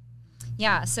ago.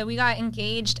 Yeah, so we got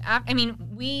engaged. I mean,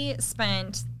 we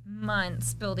spent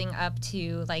months building up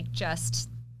to like just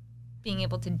being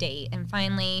able to date. And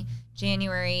finally,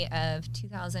 January of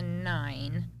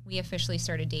 2009, we officially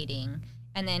started dating.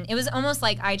 And then it was almost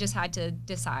like I just had to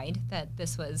decide that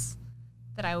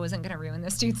that I wasn't going to ruin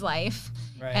this dude's life.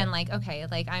 Right. And like, okay,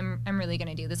 like I'm really going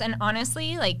to do this. And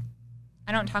honestly, like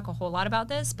I don't talk a whole lot about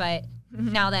this, but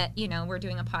now that, you know, we're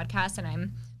doing a podcast and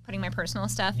I'm putting my personal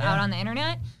stuff Yeah. out on the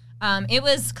internet, it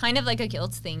was kind of like a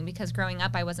guilt thing because growing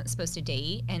up I wasn't supposed to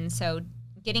date. And so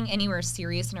getting anywhere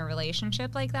serious in a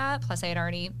relationship like that, plus I had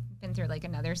already been through like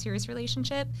another serious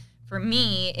relationship, for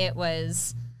me, it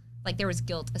was like there was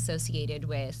guilt associated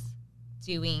with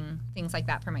doing things like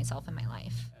that for myself in my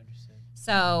life. Understood.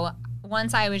 So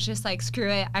once I was just like, screw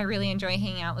it, I really enjoy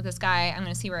hanging out with this guy. I'm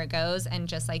going to see where it goes, and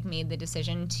just like made the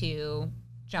decision to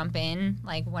jump in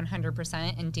like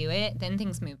 100% and do it, then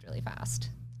things moved really fast.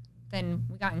 Then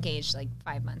we got engaged like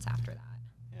 5 months after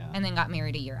that, Yeah. and then got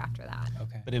married a year after that.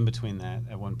 Okay. But in between that,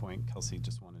 at one point, Kelsey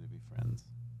just wanted to be friends.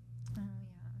 Oh,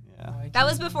 yeah. Yeah. That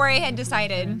was before I had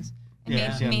decided and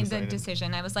Yeah, she hadn't made the decided.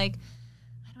 decision. I was like,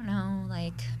 I don't know,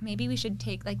 like maybe we should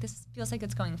take, like this feels like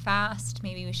it's going fast.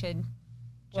 Maybe we should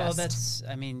Well, just that's,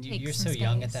 I mean, take you're some so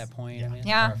young at space. that point. I mean, it's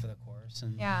Yeah. par for the course.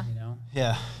 And, Yeah. you know.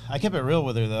 Yeah. I kept it real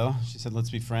with her, though. She said, let's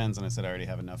be friends. And I said, I already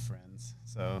have enough friends.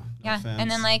 So, no yeah. offense. And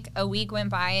then like a week went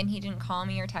by and he didn't call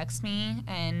me or text me.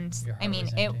 And Your heart I mean,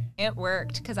 was it empty. it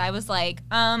worked because I was like,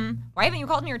 why haven't you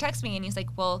called me or texted me? And he's like,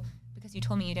 well, because you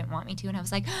told me you didn't want me to. And I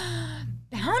was like,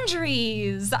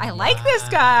 boundaries. I like this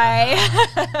guy.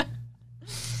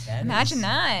 That Imagine is-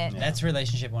 that. That's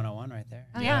relationship 101 right there.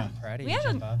 Oh, yeah. I'm proud of We you, had,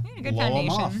 Jim Bob. we had a good Blow 'em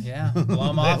foundation. off. Yeah, blow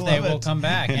them off. They They love will it. come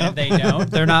back. And Yep. if they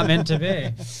don't, they're not meant to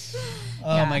be.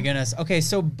 Oh Yeah. my goodness. Okay,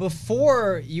 so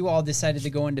before you all decided to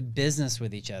go into business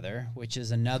with each other, which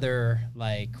is another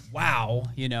like wow,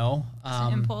 you know, It's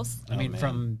an impulse. I Oh, mean, man.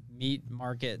 from meat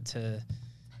market to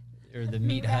or the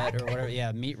meat Meat hut rack. or whatever,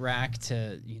 yeah, meat rack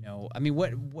to I mean,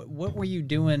 what were you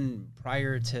doing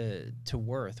prior to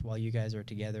Worth while you guys are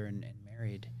together and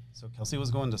married? So Kelsey was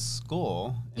going to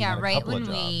school. And Yeah, had a right couple when of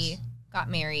we jobs. got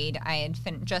married, I had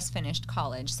just finished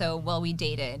college. So while we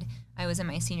dated, I was in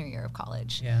my senior year of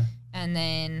college. Yeah. And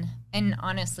then, and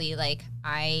honestly, like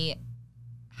I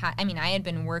had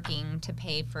been working to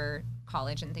pay for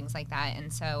college and things like that.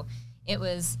 And so it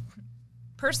was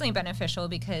personally beneficial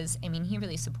because, I mean, he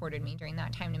really supported me during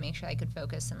that time to make sure I could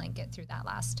focus and like get through that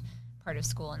last part of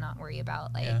school and not worry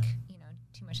about like, Yeah.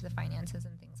 too much of the finances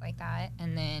and things like that.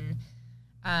 And then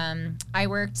I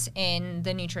worked in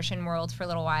the nutrition world for a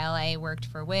little while. I worked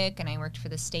for WIC and I worked for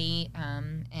the state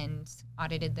and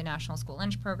audited the National School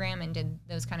Lunch Program and did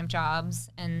those kind of jobs.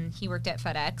 And he worked at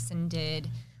FedEx and did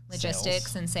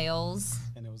logistics Sales. and sales.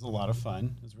 And it was a lot of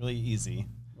fun. It was really easy.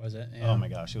 Was it? Oh my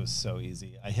gosh, it was so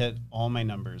easy. I hit all my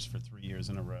numbers for 3 years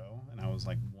in a row, and I was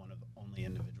like one of the only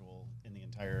individual in the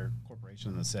entire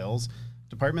corporation in the sales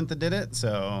department that did it.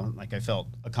 So like I felt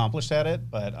accomplished at it,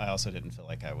 but I also didn't feel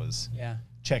like I was Yeah.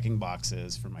 checking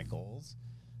boxes for my goals.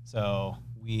 So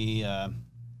we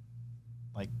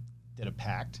did a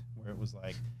pact where it was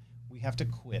like we have to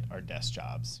quit our desk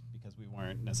jobs because we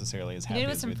weren't necessarily as He happy. did it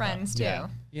with as some we friends thought. too. Yeah.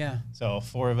 Yeah. So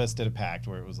 4 of us did a pact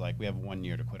where it was like we have 1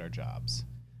 year to quit our jobs.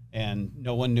 And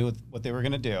no one knew what they were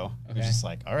going to do. It Okay. was just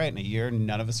like, all right, in a year,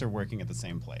 none of us are working at the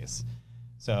same place.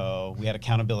 So we had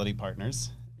accountability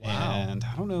partners. Wow. And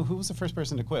I don't know, who was the first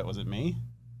person to quit? Was it me?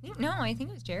 I think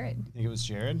it was Jared. I think it was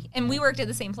Jared. And we worked at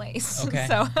the same place. Okay.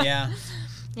 So Yeah.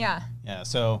 yeah. Yeah.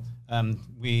 So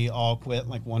we all quit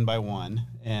like one by one,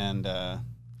 and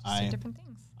Different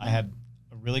things. I had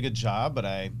a really good job, but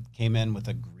I came in with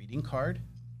a greeting card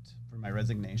for my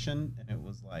resignation, and it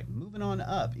was like moving on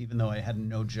up, even though I had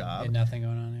no job. Had nothing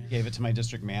going on here. Gave it to my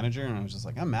district manager, and I was just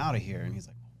like, I'm out of here. And he's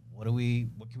like, what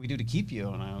can we do to keep you?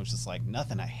 And I was just like,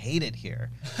 nothing. I hate it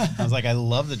here. I was like, I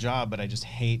love the job, but I just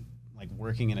hate like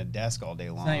working in a desk all day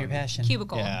long. It's not your passion.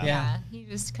 Cubicle. Yeah. Yeah. He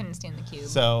just couldn't stand the cube.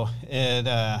 So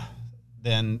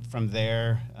then from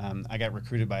there, I got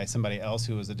recruited by somebody else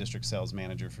who was a district sales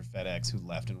manager for FedEx, who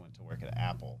left and went to work at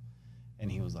Apple.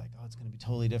 And he was like, oh, it's going to be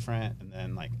totally different. And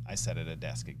then like I sat at a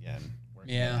desk again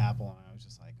working at Apple, and I was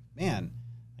just like, man,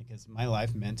 like is my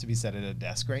life meant to be set at a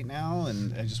desk right now?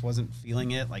 And I just wasn't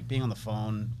feeling it. Like being on the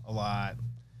phone a lot,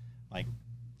 like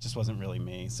just wasn't really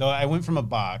me. So I went from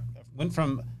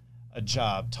a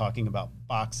job talking about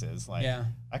boxes, like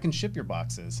I can ship your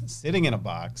boxes, sitting in a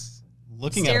box,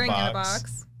 Staring at a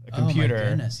box, a computer, oh my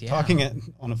goodness, talking it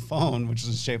on a phone, which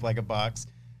is shaped like a box,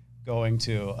 going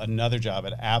to another job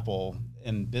at Apple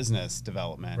in business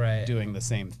development, doing the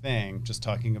same thing, just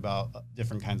talking about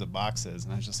different kinds of boxes.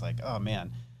 And I was just like, oh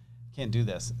man, can't do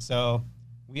this. So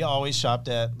we always shopped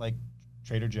at like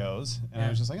Trader Joe's, and I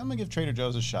was just like, I'm gonna give Trader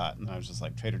Joe's a shot. And I was just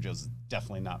like, Trader Joe's is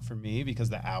definitely not for me,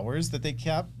 because the hours that they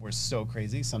kept were so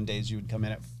crazy. Some days you would come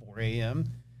in at 4 a.m.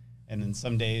 and then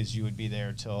some days you would be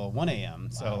there till 1 a.m.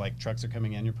 So like trucks are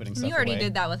coming in, you're putting stuff away. You already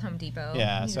did that with Home Depot.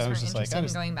 Yeah, You so I was just like, I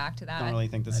just going back to that. don't really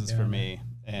think this is for me.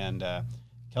 And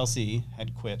Kelsey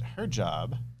had quit her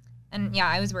job. And yeah,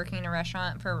 I was working in a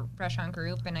restaurant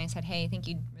group, and I said, hey, I think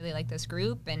you'd really like this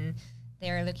group, and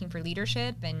they're looking for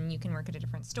leadership, and you can work at a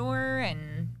different store,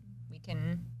 and we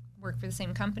can work for the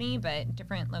same company but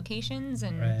different locations.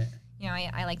 And you know,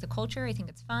 I like the culture. I think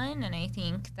it's fun, and I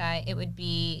think that it would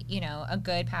be, you know, a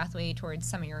good pathway towards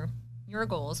some of your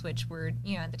goals, which were,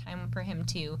 you know, at the time for him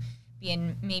to be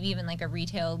in maybe even like a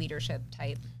retail leadership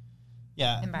type.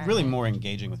 Yeah, really more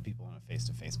engaging with people on a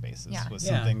face-to-face basis was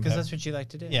something because that's what you like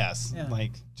to do. Yes,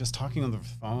 like just talking on the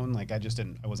phone, like I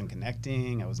wasn't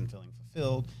connecting, I wasn't feeling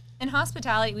fulfilled. And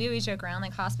hospitality, we always joke around,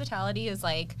 like hospitality is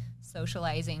like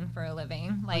socializing for a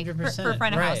living, like for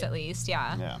front of house at least,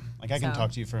 Yeah, like I can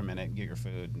talk to you for a minute, get your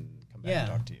food, and come back and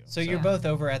talk to you. So you're both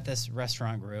over at this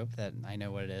restaurant group that I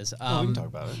know what it is. We can talk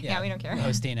about it. Yeah, we don't care.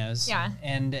 Hostino's. Yeah.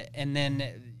 And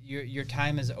then your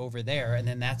time is over there, and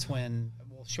then that's when,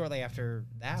 well, shortly after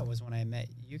that was when I met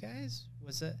you guys,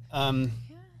 was it?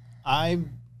 I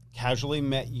casually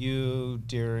met you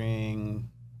during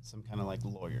some kind of like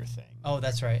lawyer thing. Oh,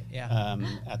 that's right. Yeah.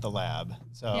 At the lab.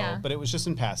 So, but it was just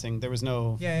in passing. There was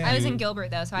no. I was in Gilbert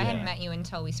though, so I hadn't met you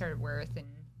until we started Worth and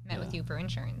met with you for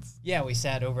insurance. Yeah, we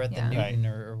sat over at the Newton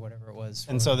or whatever it was.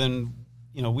 And so then,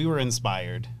 you know, we were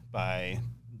inspired by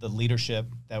the leadership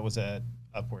that was at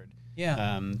Upward.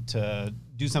 To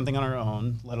do something on our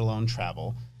own, let alone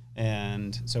travel.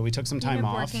 And so we took some time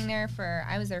off. Working there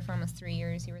I was there for almost 3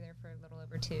 years. You were there for a little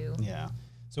over 2. Yeah.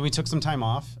 So we took some time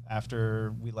off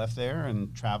after we left there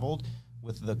and traveled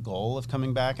with the goal of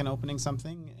coming back and opening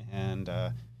something. And,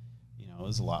 you know, it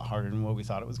was a lot harder than what we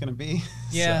thought it was going to be.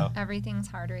 Yeah. So. Everything's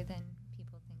harder than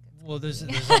people think it's Well, there's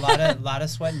a lot of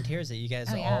sweat and tears that you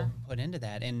guys all put into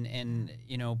that. And,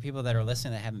 you know, people that are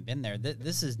listening that haven't been there,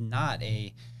 this is not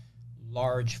a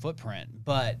large footprint,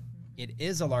 but it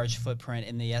is a large footprint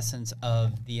in the essence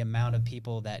of the amount of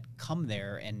people that come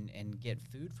there and get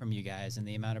food from you guys, and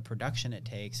the amount of production it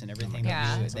takes and everything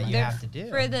that you have to do.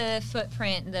 For the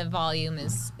footprint, the volume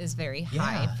is very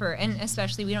high and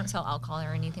especially we don't sell alcohol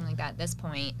or anything like that at this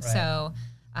point. Right. So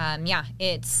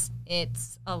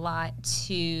it's a lot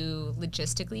to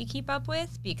logistically keep up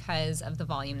with because of the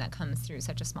volume that comes through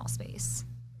such a small space.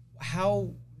 How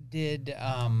did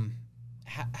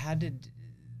how did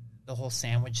the whole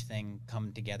sandwich thing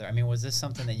come together? I mean, was this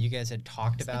something that you guys had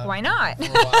talked about? Like, why not? For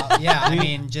a while? Yeah, I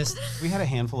mean, we had a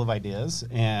handful of ideas,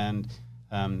 and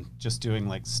just doing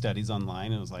like studies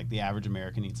online, it was like the average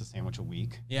American eats a sandwich a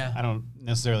week. Yeah, I don't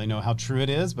necessarily know how true it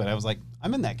is, but I was like,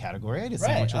 I'm in that category. I eat a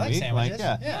sandwich a week. Sandwiches.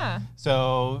 Like,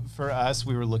 So for us,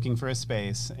 we were looking for a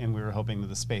space, and we were hoping that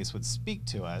the space would speak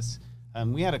to us.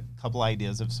 We had a couple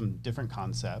ideas of some different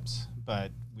concepts,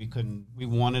 but we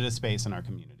wanted a space in our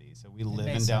community. So we live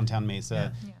in downtown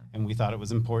Mesa, and we thought it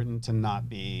was important to not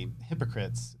be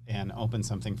hypocrites and open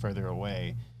something further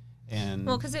away. And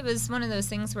well, because it was one of those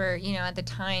things where, you know, at the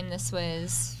time, this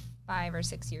was 5 or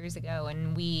 6 years ago,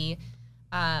 and we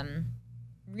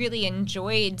really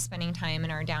enjoyed spending time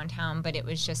in our downtown, but it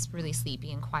was just really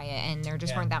sleepy and quiet, and there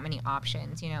just weren't that many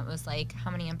options. You know, it was like,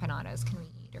 how many empanadas can we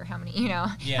eat? order? How many,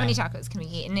 how many tacos can we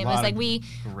eat? And it was like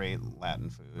great Latin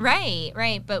food.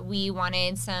 Right. But we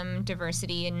wanted some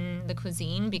diversity in the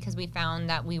cuisine because we found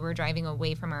that we were driving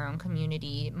away from our own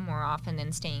community more often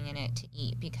than staying in it to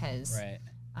eat because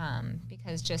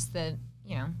just the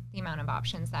amount of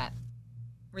options that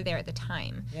were there at the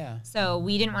time. Yeah. So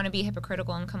we didn't want to be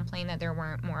hypocritical and complain that there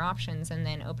weren't more options and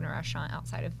then open a restaurant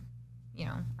outside of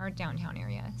our downtown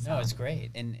area. So. No, it's great.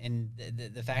 And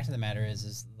the fact of the matter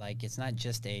is like it's not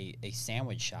just a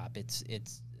sandwich shop. It's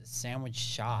a sandwich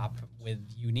shop with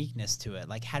uniqueness to it.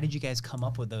 Like, how did you guys come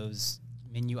up with those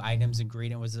menu items,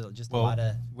 ingredient? Was it just a lot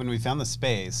of... When we found the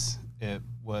space, it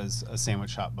was a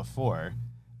sandwich shop before,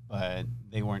 but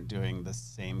they weren't doing the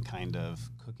same kind of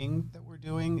cooking that we're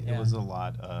doing. Yeah. It was a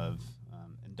lot of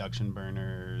induction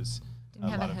burners. Didn't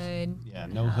have a hood. Yeah,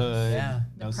 no hood. Yeah.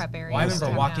 The prep area. Well, I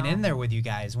remember walking in there with you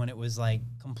guys when it was like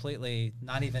completely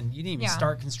you didn't even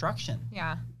start construction.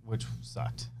 Yeah. Which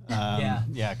sucked.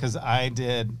 Yeah, because I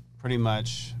did pretty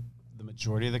much the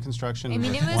majority of the construction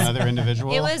with one other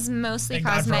individual. It was mostly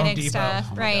cosmetic stuff.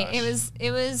 Right.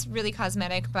 It was really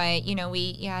cosmetic, but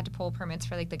we had to pull permits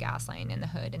for like the gas line and the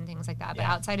hood and things like that. But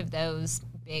outside of those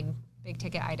big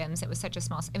ticket items, it was such a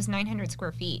small, it was 900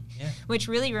 square feet, which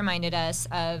really reminded us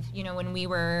of,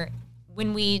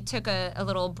 when we took a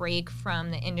little break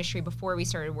from the industry before we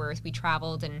started Worth, we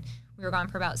traveled and we were gone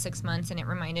for about 6 months, and it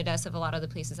reminded us of a lot of the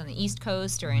places on the East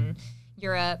Coast or in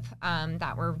Europe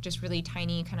that were just really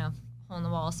tiny kind of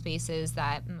hole-in-the-wall spaces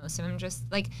that most of them just,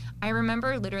 like, I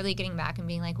remember literally getting back and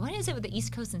being like, what is it with the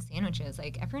East Coast and sandwiches?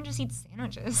 Like, everyone just eats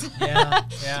sandwiches. Yeah.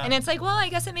 And it's like, well, I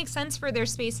guess it makes sense for their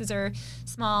spaces are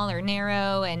small or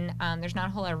narrow, and there's not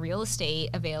a whole lot of real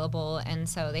estate available, and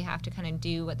so they have to kind of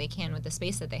do what they can with the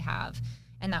space that they have.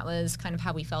 And that was kind of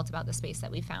how we felt about the space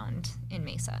that we found in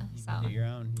Mesa. You made it your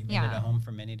own. You made it a home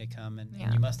for many to come, and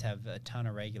you must have a ton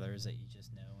of regulars that you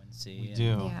just know and see. We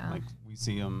do. Yeah. Like, we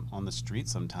see them on the street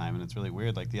sometime, and it's really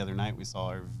weird. Like, the other night we saw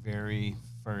our very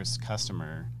first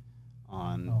customer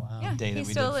on the day that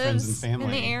we did Friends and Family.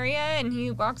 In the area, and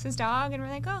he walks his dog, and we're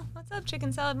like, oh, what's up,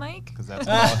 Chicken Salad Mike? Because that's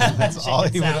all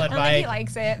he would. I don't think he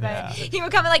likes it, but he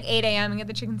would come at like 8 a.m. and get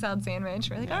the chicken salad sandwich.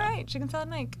 We're like, all right, Chicken Salad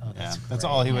Mike. Oh, that's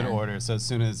all he would order. So as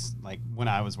soon as, like, when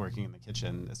I was working in the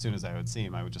kitchen, as soon as I would see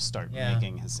him, I would just start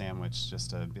making his sandwich just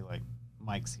to be like,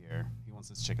 Mike's here. He wants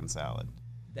his chicken salad.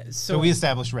 So we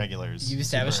established regulars. You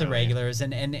established the regulars,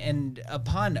 and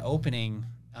upon opening,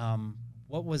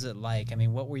 what was it like? I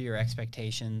mean, what were your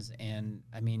expectations? And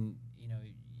I mean,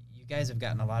 you guys have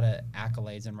gotten a lot of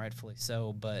accolades, and rightfully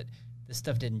so, but this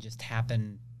stuff didn't just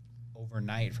happen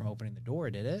overnight from opening the door,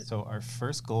 did it? So our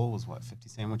first goal was 50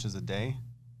 sandwiches a day?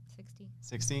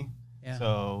 60? Yeah.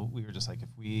 So we were just like, if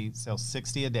we sell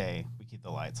 60 a day, we keep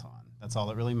the lights on. That's all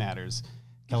that really matters.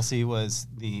 Kelsey was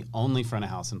the only front of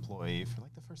house employee for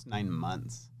like the first 9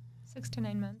 months. 6 to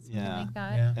 9 months, something like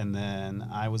that. Yeah. And then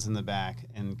I was in the back,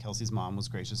 and Kelsey's mom was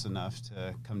gracious enough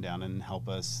to come down and help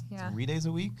us 3 days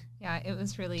a week. Yeah, it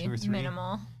was really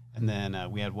minimal. And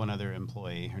then we had one other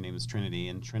employee. Her name was Trinity,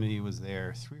 and Trinity was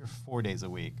there 3 or 4 days a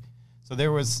week. So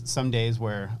there was some days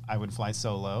where I would fly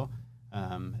solo,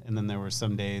 and then there were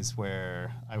some days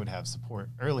where I would have support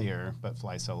earlier, but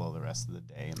fly solo the rest of the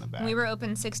day in the back. We were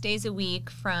open 6 days a week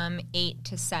from 8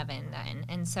 to 7 then.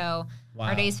 And so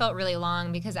our days felt really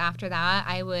long, because after that,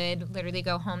 I would literally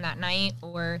go home that night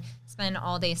or spend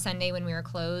all day Sunday when we were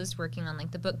closed working on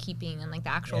like the bookkeeping and like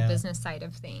the actual business side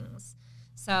of things.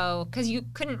 So, because you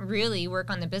couldn't really work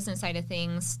on the business side of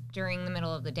things during the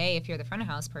middle of the day if you're the front of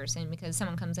house person, because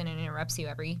someone comes in and interrupts you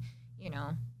every, you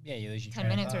lose your 10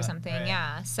 minutes or something. Right.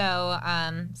 Yeah. So,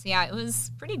 it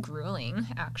was pretty grueling,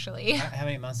 actually. How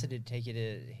many months did it take you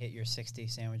to hit your 60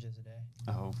 sandwiches a day?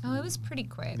 Oh, it was pretty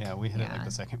quick. Yeah, we hit it like the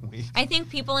second week. I think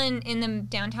people in the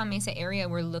downtown Mesa area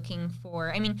were looking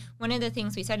for, one of the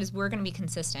things we said is we're going to be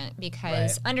consistent,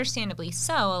 because understandably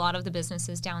so, a lot of the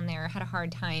businesses down there had a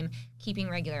hard time keeping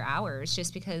regular hours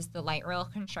just because the light rail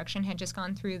construction had just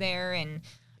gone through there, and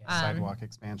sidewalk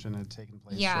expansion had taken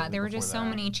place. Yeah, there were just so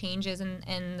many changes,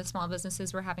 and the small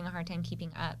businesses were having a hard time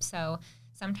keeping up. So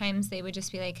sometimes they would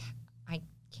just be like, I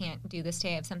can't do this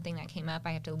today. I have something that came up.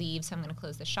 I have to leave, so I'm going to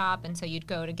close the shop. And so you'd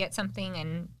go to get something,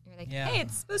 and you're like, hey,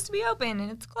 it's supposed to be open,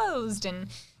 and it's closed. And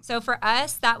so for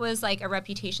us, that was like a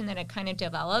reputation that had kind of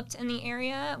developed in the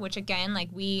area, which again, like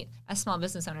we, as small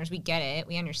business owners, we get it,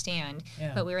 we understand.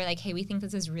 Yeah. But we were like, hey, we think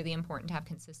this is really important to have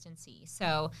consistency.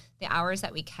 So the hours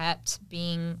that we kept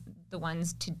being the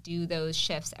ones to do those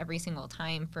shifts every single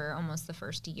time for almost the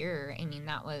first year,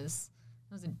 that was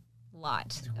a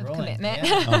lot of growing, commitment.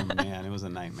 yeah. Oh man, it was a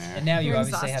nightmare. And now you You're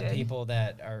obviously have exhausted. people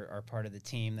that are part of the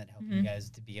team that help you guys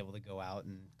to be able to go out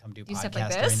and come do Do podcasts stuff like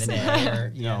during the this. day.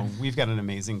 Or, You know, we've got an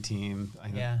amazing team. I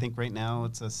Yeah. think right now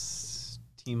it's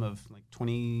a team of like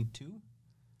 22.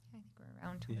 I think we're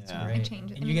around Yeah. towards Great. and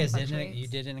change. And you guys fluctuates. you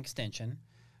did an extension.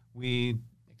 We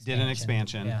did an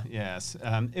expansion. Yeah. Yes.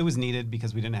 It was needed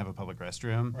because we didn't have a public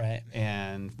restroom. Right.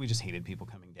 And we just hated people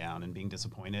coming down and being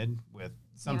disappointed with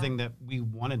something that we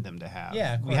wanted them to have.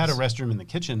 Yeah, of we had a course. restroom in the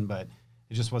kitchen, but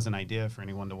it just wasn't an idea for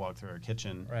anyone to walk through our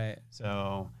kitchen. Right.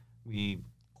 So we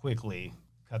quickly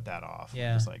cut that off.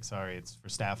 Yeah. Just like, sorry, it's for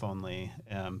staff only.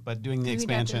 But doing the We'd have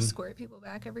expansion. to escort people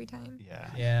back every time. Yeah.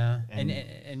 Yeah. And-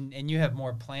 And you have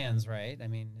more plans, right? I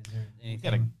mean, is there We've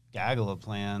got a anything? gaggle of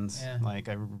plans. Yeah. Like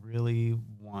I really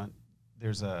want.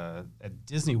 There's a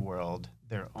Disney World.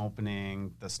 They're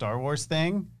opening the Star Wars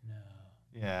thing. No.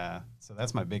 Yeah. So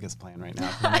that's my biggest plan right now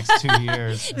for the next 2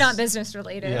 years. Not business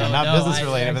related. Yeah, No, not no, business I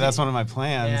related, but that's one of my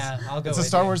plans. Yeah, I'll go It's a with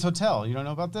Star you. Wars hotel. You don't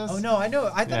know about this? Oh no, I know.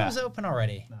 I thought Yeah. it was open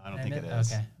already. No, I don't think it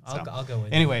is. Okay, So, I'll go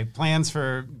with you. Anyway, plans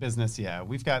for business. Yeah,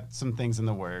 we've got some things in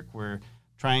the work. We're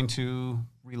trying to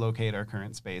relocate our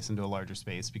current space into a larger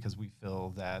space because we feel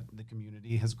that the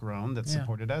community has grown that Yeah.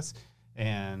 supported us,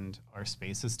 and our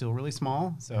space is still really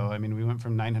small. So, I mean, we went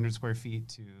from 900 square feet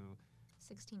to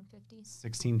 1650.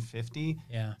 1650.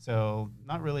 Yeah. So,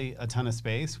 not really a ton of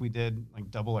space. We did like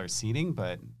double our seating,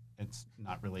 but it's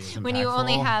not really as impactful. When you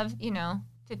only have,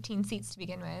 15 seats to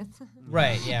begin with.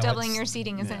 Right. Yeah. Doubling what's- your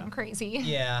seating isn't yeah. crazy.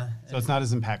 Yeah. So it's not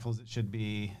as impactful as it should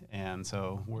be, and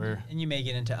so we're And you may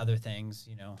get into other things,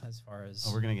 as far as.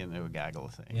 we're gonna get into a gaggle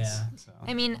of things. Yeah. So.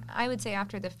 I mean, I would say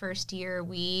after the first year,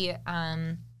 we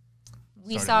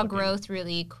Started saw looking. growth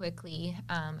really quickly.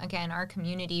 Again, our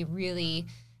community really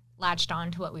latched on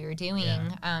to what we were doing.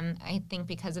 Yeah. I think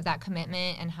because of that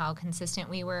commitment and how consistent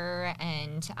we were.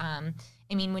 And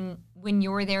I mean, when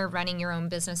you're there running your own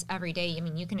business every day, I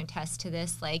mean, you can attest to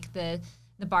this. Like the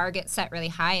bar gets set really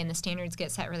high and the standards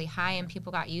get set really high, and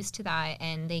people got used to that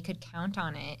and they could count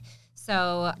on it.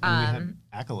 So And we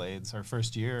had accolades. Our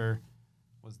first year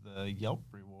was the Yelp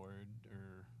reward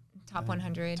or top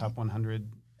 100. top 100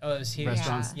 Oh, it was huge.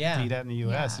 restaurants Yeah. to eat at in the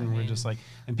U.S. Yeah. And we're just like,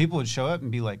 and people would show up and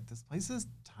be like, "This place is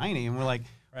tiny," and we're like,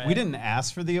 Right. "We didn't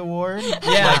ask for the award.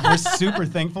 Yeah. Like, we're super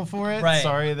thankful for it. Right.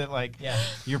 Sorry that Yeah.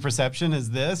 your perception is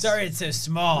this. Sorry, it's so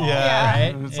small. Yeah.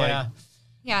 Right. And it's yeah. like,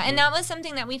 Yeah, and that was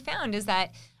something that we found is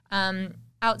that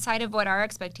outside of what our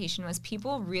expectation was,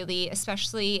 people really,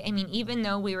 especially, I mean, even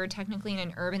though we were technically in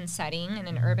an urban setting, in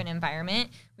an urban environment,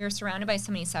 we were surrounded by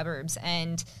so many suburbs.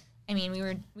 And I mean,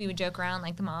 we would joke around,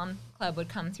 like the mom club would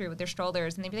come through with their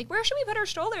strollers and they'd be like, "Where should we put our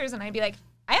strollers?" And I'd be like,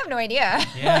 "I have no idea."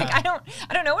 Yeah. Like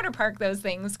I don't know where to park those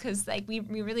things because like we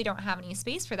really don't have any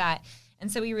space for that. And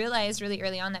so we realized really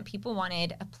early on that people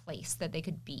wanted a place that they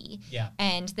could be. Yeah.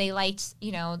 And they liked,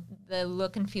 the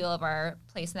look and feel of our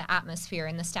place and the atmosphere,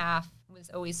 and the staff was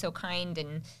always so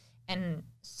kind and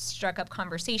struck up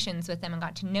conversations with them and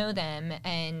got to know them.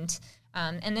 And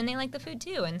then they liked the food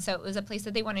too. And so it was a place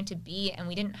that they wanted to be. And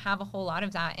we didn't have a whole lot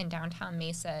of that in downtown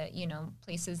Mesa,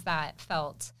 places that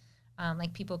felt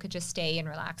like people could just stay and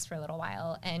relax for a little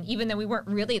while. And even though we weren't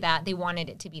really that, they wanted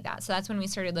it to be that. So that's when we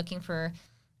started looking for,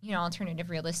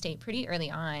 alternative real estate pretty early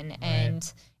on.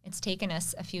 And it's taken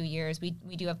us a few years. We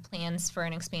do have plans for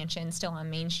an expansion still on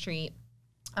Main Street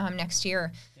next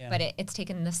year, but it's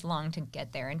taken this long to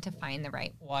get there and to find the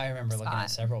right. Well, I remember looking spot.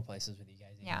 at several places with you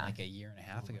guys, even Yeah. like a year and a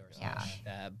half ago or something Yeah. like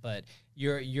that. But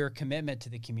your commitment to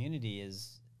the community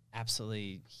is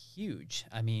absolutely huge.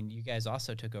 I mean, you guys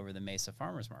also took over the Mesa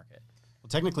Farmers Market. well,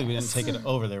 technically we didn't take it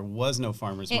over. There was no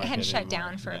farmers It market had shut anymore.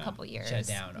 down for a Yeah. couple years. Shut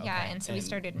down. Okay. Yeah, and so we And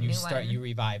started a new one. You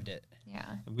revived it.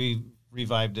 Yeah. We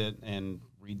revived it and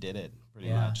redid it pretty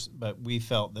Yeah. much. But we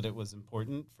felt that it was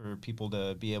important for people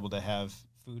to be able to have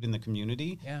food in the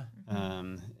community Yeah.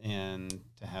 and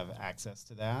to have access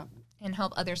to that. And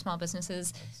help other small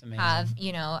businesses That's amazing. have, a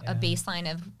Yeah.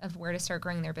 baseline of where to start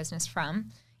growing their business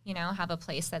from. Have a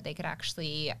place that they could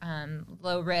actually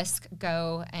low risk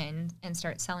go and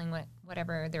start selling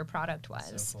whatever their product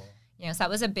was. So cool. So that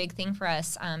was a big thing for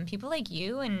us. People like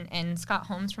you and Scott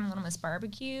Holmes from Little Miss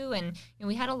Barbecue. And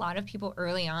we had a lot of people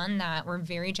early on that were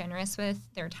very generous with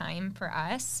their time for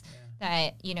us.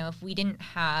 That, if we didn't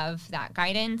have that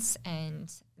guidance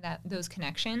and those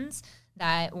connections,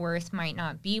 that worth might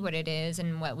not be what it is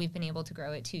and what we've been able to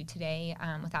grow it to today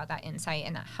without that insight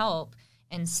and that help.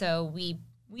 And so we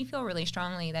feel really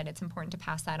strongly that it's important to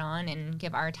pass that on and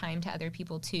give our time to other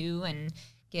people too, and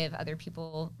give other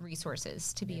people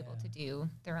resources to be able to do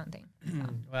their own thing. So.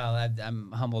 Well,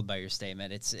 I'm humbled by your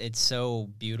statement. It's so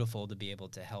beautiful to be able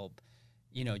to help,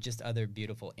 you know, just other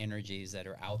beautiful energies that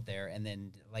are out there. And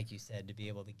then, like you said, to be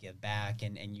able to give back,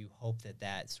 and you hope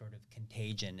that sort of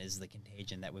contagion is the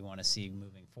contagion that we want to see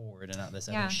moving forward, and not this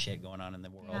other shit going on in the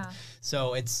world. Yeah.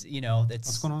 So it's, you know,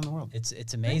 what's going on in the world?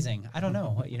 It's amazing. I don't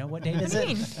know. You know, what date is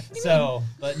it? So,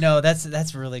 but no,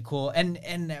 that's really cool. And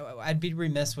I'd be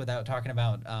remiss without talking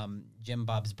about Jim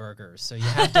Bob's Burgers. So you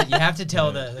have to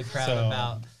tell the crowd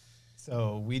about.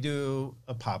 So we do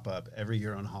a pop-up every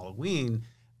year on Halloween,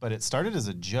 but it started as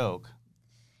a joke.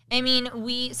 I mean,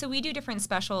 we do different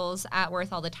specials at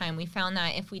Worth all the time. We found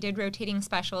that if we did rotating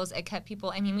specials, it kept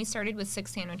people. I mean, we started with 6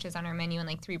 sandwiches on our menu and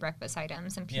like 3 breakfast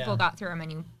items, and people got through our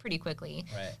menu pretty quickly.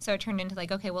 Right. So it turned into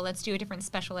like, okay, well, let's do a different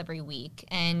special every week.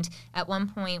 And at one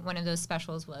point, one of those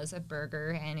specials was a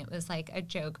burger, and it was like a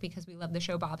joke because we love the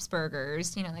show Bob's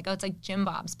Burgers. You know, like, oh, it's like Jim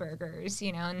Bob's Burgers.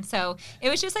 You know, and so it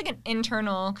was just like an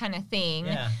internal kind of thing.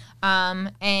 Yeah.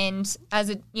 And as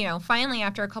a, you know, finally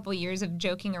after a couple years of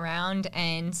joking around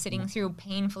and sitting through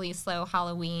painfully slow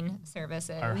Halloween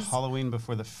services. Our Halloween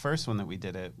before the first one that we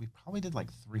did we probably did like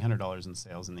 $300 in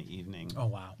sales in the evening. Oh,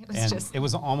 wow. It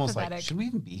was almost pathetic. like, should we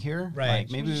even be here? Right.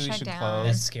 Like, maybe we should close.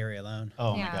 That's scary alone.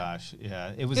 Oh my gosh.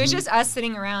 Yeah. It was just us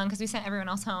sitting around because we sent everyone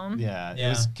else home. Yeah. It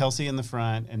was Kelsey in the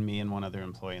front and me and one other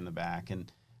employee in the back.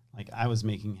 And like, I was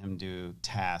making him do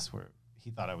tasks where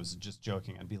he thought I was just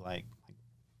joking. I'd be like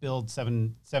build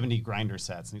 70 grinder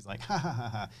sets. And he's like, ha, ha, ha,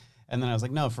 ha. And then I was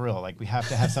like, no, for real. Like, we have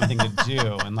to have something to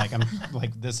do. And like, I'm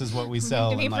like, this is what we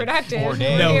sell in like productive. 4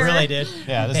 days. No, really did.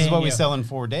 Yeah, this is what we sell in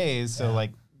 4 days. So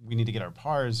like, we need to get our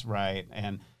pars right.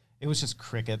 And it was just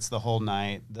crickets the whole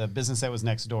night. The business that was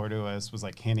next door to us was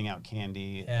like handing out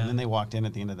candy. And then they walked in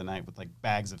at the end of the night with like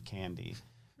bags of candy.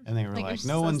 And they were like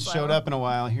no one showed up in a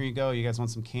while. Here you go. You guys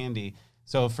want some candy?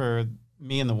 So for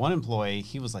me and the one employee,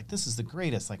 he was like, this is the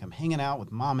greatest. Like, I'm hanging out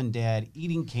with mom and dad,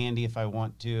 eating candy if I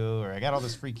want to, or I got all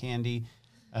this free candy.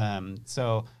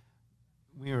 So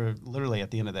we were literally at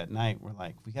the end of that night, we're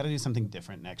like, we got to do something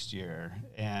different next year.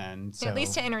 And so, at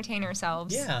least to entertain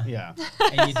ourselves. Yeah. Yeah.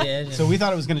 And you did. So we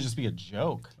thought it was going to just be a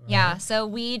joke. Right? Yeah. So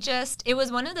it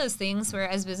was one of those things where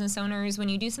as business owners, when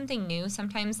you do something new,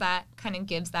 sometimes that kind of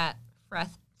gives that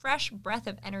fresh breath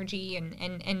of energy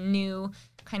and new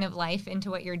kind of life into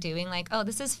what you're doing. Like, oh,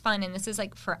 this is fun and this is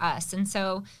like for us. And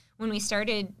so when we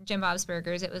started Jim Bob's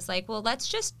Burgers, it was like, well, let's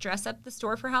just dress up the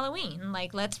store for Halloween.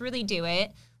 Like, let's really do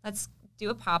it. Let's do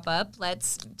a pop-up.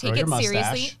 Let's take it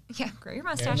seriously. Yeah, grow your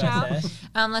mustache out.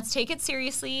 Let's take it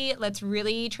seriously. Let's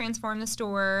really transform the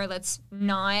store. Let's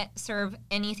not serve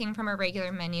anything from our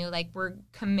regular menu. Like, we're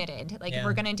committed. Like, if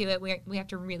we're going to do it, we have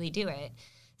to really do it.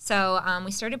 So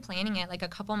we started planning it like a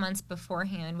couple months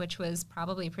beforehand, which was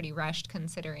probably pretty rushed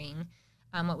considering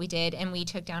what we did. And we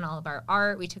took down all of our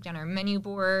art. We took down our menu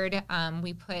board.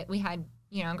 We had,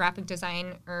 you know, graphic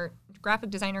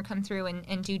designer come through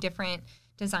and do different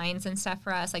designs and stuff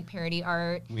for us, like parody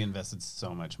art. We invested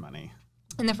so much money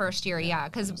in the first year,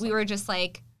 because we were just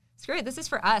like, screw it, this is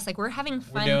for us. Like, we're having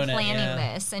fun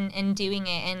planning this and doing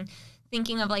it and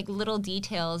thinking of like little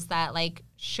details that like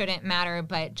shouldn't matter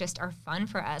but just are fun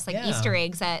for us, like Easter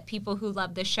eggs that people who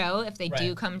love the show, if they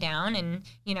do come down, and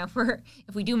you know,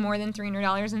 if we do more than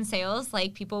 $300 in sales,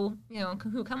 like people, you know,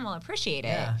 who come will appreciate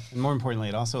it. And more importantly,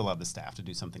 it also allowed the staff to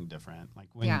do something different. Like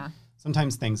when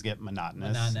sometimes things get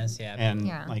monotonous, and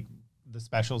like the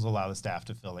specials allow the staff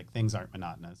to feel like things aren't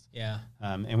monotonous.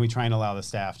 And we try and allow the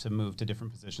staff to move to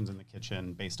different positions in the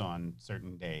kitchen based on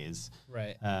certain days.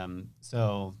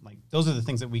 So like those are the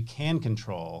things that we can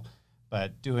control,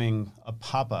 but doing a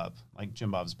pop-up like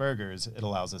Jim Bob's Burgers, it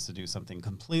allows us to do something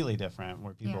completely different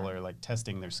where people are like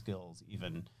testing their skills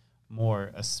even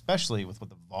more, especially with what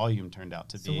the volume turned out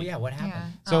to be. So what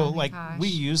happened? So we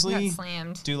usually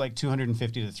do like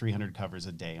 250 to 300 covers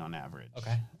a day on average.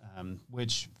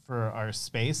 Which for our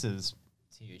space is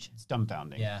huge. It's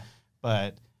dumbfounding.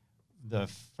 But the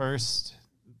first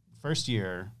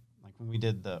year, like when we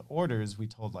did the orders, we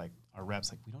told like our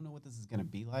reps, like, we don't know what this is going to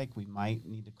be like. We might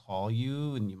need to call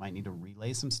you and you might need to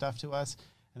relay some stuff to us.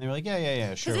 And they were like,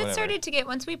 yeah, sure, because it started to get,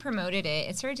 once we promoted it,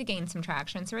 it started to gain some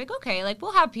traction. So we're like, okay, like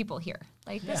we'll have people here.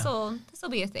 Like this'll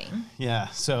be a thing. Yeah.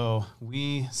 So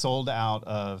we sold out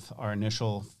of our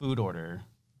initial food order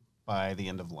by the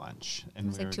end of lunch. And it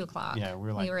was like 2 o'clock. Yeah,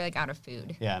 we were like out of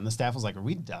food. Yeah, and the staff was like, "Are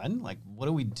we done? Like, what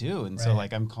do we do?" And so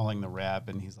like I'm calling the rep,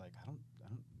 and he's like, "I don't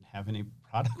have any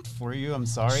product for you. I'm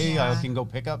sorry. I can go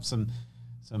pick up some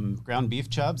ground beef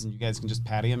chubs, and you guys can just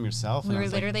patty them yourself." We were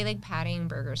literally like pattying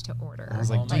burgers to order. I was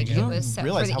like, dude, you don't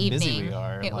realize how busy we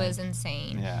are. It was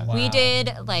insane. Yeah. Wow. We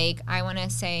did like, I want to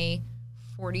say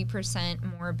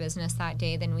 40% more business that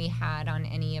day than we had on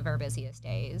any of our busiest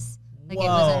days. Like, it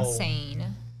was insane.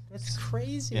 That's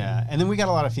crazy. Yeah, and then we got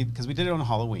a lot of feedback because we did it on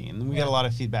Halloween. And we got a lot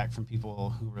of feedback from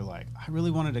people who were like, I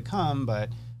really wanted to come, but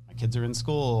my kids are in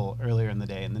school earlier in the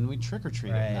day, and then we trick or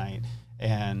treat at night.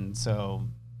 And so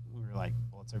we were like,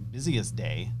 well, it's our busiest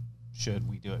day. Should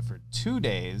we do it for 2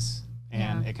 days?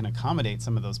 And it can accommodate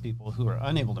some of those people who are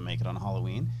unable to make it on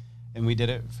Halloween. And we did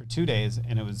it for 2 days,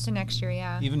 and it was the next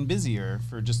year, even busier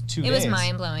for just 2 days. It was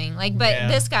mind blowing. Like, but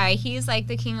this guy, he's like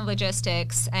the king of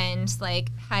logistics, and like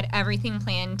had everything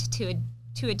planned to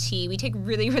a T. We take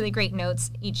really, really great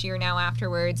notes each year now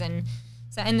afterwards, and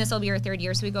this will be our 3rd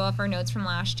year. So we go off our notes from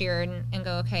last year and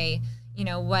go, okay, you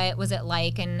know, what was it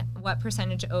like, and what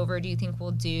percentage over do you think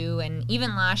we'll do? And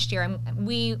even last year,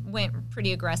 we went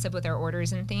pretty aggressive with our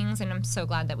orders and things, and I'm so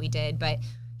glad that we did. But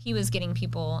he was getting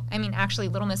people. I mean, actually,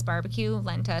 Little Miss Barbecue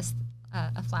lent us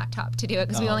a flat top to do it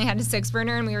because we only had a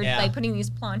 6-burner, and we were like putting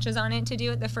these planches on it to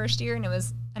do it the first year, and it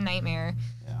was a nightmare.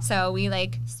 Yeah. So we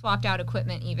like swapped out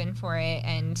equipment even for it,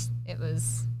 and it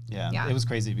was it was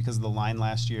crazy because the line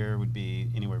last year would be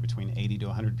anywhere between 80 to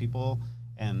 100 people,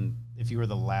 and if you were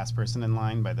the last person in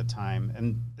line by the time,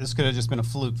 and this could have just been a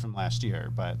fluke from last year,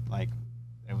 but like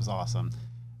it was awesome.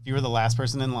 If you were the last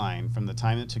person in line, from the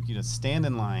time it took you to stand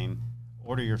in line,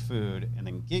 order your food, and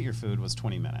then get your food was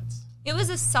 20 minutes. It was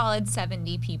a solid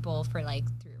 70 people for like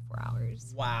 3 or 4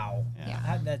 hours. Wow.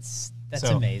 Yeah. That's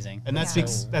amazing. And that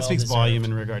speaks volume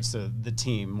in regards to the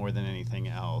team more than anything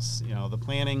else. You know, the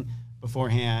planning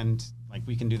beforehand, like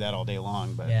we can do that all day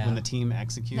long, but when the team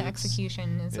executes, the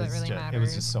execution is what really matters. It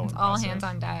was just so it's all hands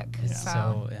on deck.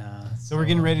 Yeah. So we're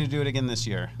getting ready to do it again this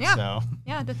year. Yeah. So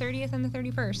the 30th and the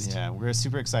 31st. Yeah, we're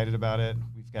super excited about it.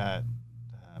 We've got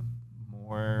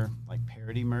more like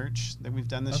parody merch that we've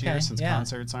done this year since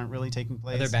concerts aren't really taking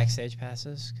place. Are there backstage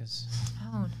passes?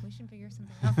 We should figure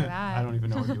something out for that. I don't even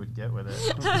know what you would get with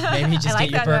it. Maybe just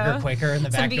get your burger quicker in the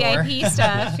back door. Some VIP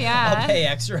stuff, I'll pay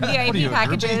extra. VIP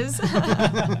packages.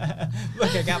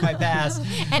 Look, I got my pass.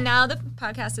 And now the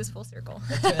podcast is full circle.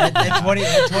 20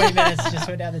 minutes, just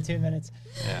went down to 2 minutes.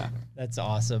 Yeah. That's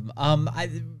awesome.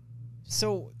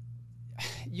 So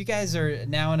you guys are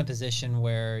now in a position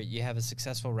where you have a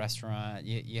successful restaurant,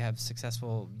 you have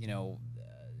successful,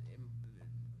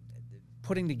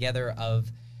 putting together of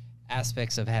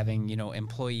aspects of having,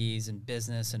 employees and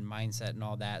business and mindset and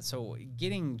all that. So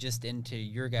getting just into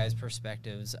your guys'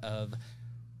 perspectives of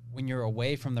when you're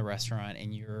away from the restaurant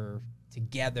and you're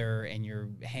together and you're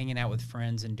hanging out with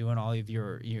friends and doing all of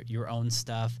your own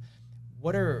stuff,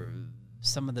 what are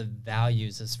some of the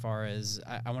values as far as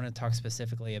I want to talk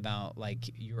specifically about like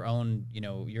your own,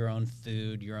 your own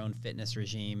food, your own fitness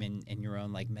regime, and your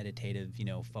own like meditative,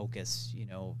 focus,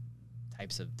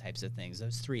 types of things.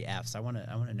 Those 3 F's. I want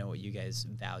to know what you guys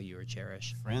value or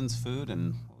cherish. Friends, food,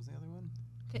 and what was the other one?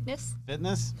 Fitness.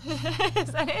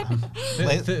 Is that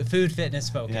it? Food, fitness,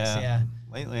 focus. Yeah.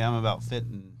 Lately, I'm about fit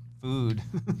and food.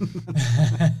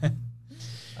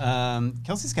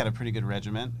 Kelsey's got a pretty good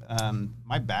regimen.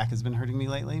 My back has been hurting me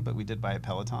lately, but we did buy a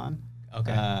Peloton.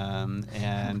 Okay.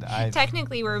 And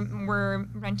technically we're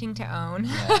renting to own.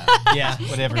 Yeah.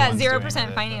 Whatever. Yeah,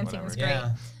 0% financing is great.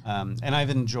 Yeah. And I've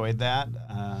enjoyed that.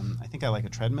 I think I like a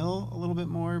treadmill a little bit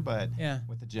more, but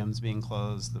with the gyms being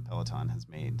closed, the Peloton has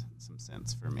made some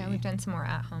sense for me. Yeah, we've done some more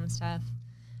at-home stuff.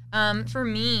 For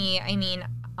me, I mean,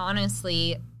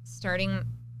 honestly, starting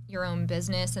your own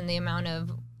business and the amount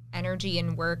of energy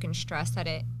and work and stress that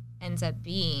it ends up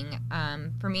being,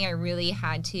 for me, I really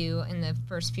had to, in the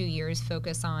first few years,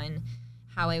 focus on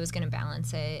how I was going to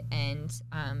balance it. And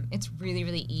it's really,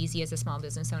 really easy as a small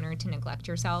business owner to neglect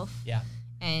yourself. Yeah.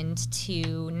 And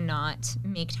to not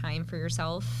make time for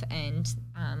yourself and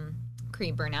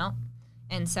create burnout.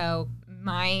 And so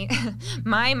my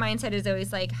mindset is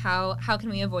always like, how can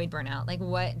we avoid burnout? Like,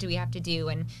 what do we have to do,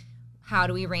 and how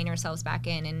do we rein ourselves back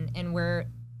in? And we're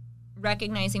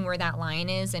recognizing where that line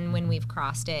is and when we've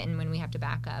crossed it and when we have to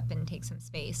back up and take some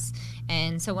space.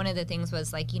 And so one of the things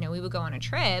was like, we would go on a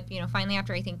trip, finally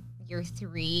after I think year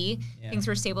 3, things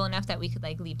were stable enough that we could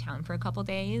like leave town for a couple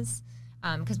days.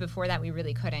 Because before that we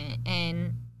really couldn't.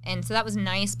 And so that was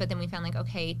nice, but then we found like,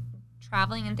 okay,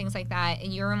 traveling and things like that,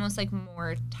 you're almost like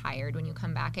more tired when you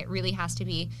come back. It really has to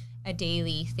be a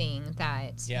daily thing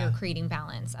that you're creating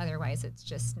balance. Otherwise it's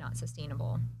just not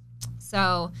sustainable.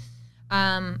 So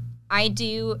I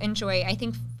do enjoy, I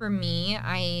think for me,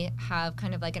 I have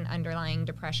kind of like an underlying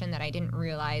depression that I didn't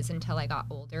realize until I got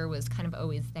older was kind of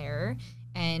always there.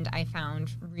 And I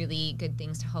found really good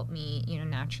things to help me,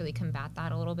 naturally combat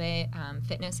that a little bit.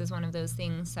 Fitness is one of those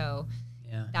things, so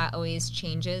that always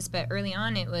changes. But early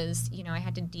on, it was, I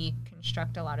had to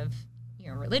deconstruct a lot of,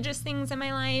 religious things in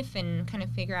my life and kind of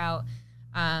figure out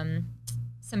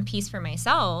some peace for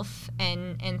myself.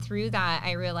 And through that,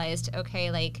 I realized, okay,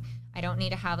 like, I don't need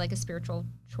to have like a spiritual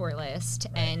chore list.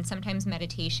 Right. And sometimes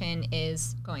meditation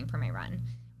is going for my run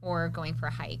or going for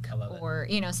a hike, or,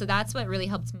 you know, so that's what really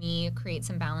helped me create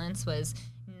some balance, was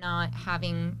not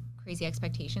having crazy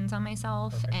expectations on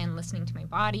myself. Perfect. And listening to my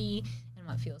body and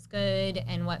what feels good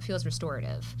and what feels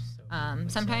restorative.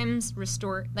 Sometimes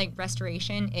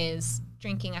restoration is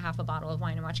drinking a half a bottle of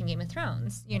wine and watching Game of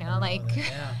Thrones, you know, like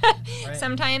right.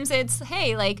 Sometimes it's,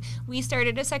 hey, like, we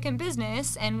started a second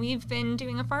business and we've been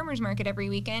doing a farmer's market every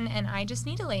weekend, and I just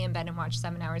need to lay in bed and watch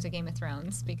 7 hours of Game of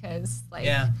Thrones because, like,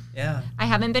 I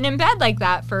haven't been in bed like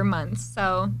that for months.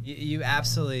 So you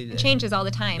absolutely, it changes all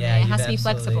the time. And it has to be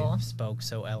flexible. Spoke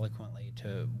so eloquently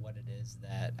to what it is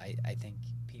that I think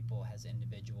people as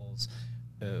individuals,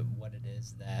 what it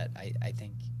is that I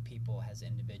think people as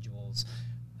individuals,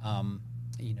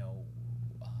 you know,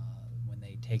 when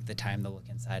they take the time to look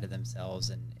inside of themselves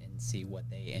and see what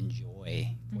they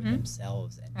enjoy for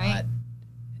themselves, and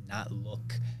not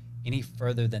look any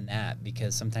further than that,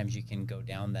 because sometimes you can go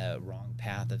down the wrong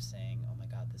path of saying, oh my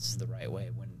God, this is the right way,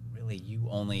 when really you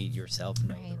only yourself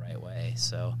know the right way.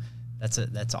 So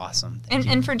that's awesome.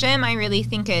 And for Jim, I really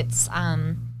think it's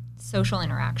social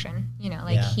interaction, you know,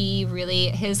 like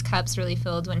his cup's really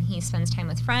filled when he spends time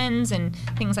with friends and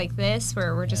things like this,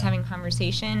 where we're just having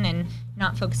conversation and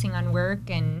not focusing on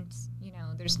work, and, you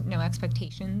know, there's no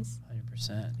expectations.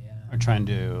 100%, Or trying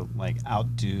to, like,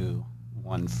 outdo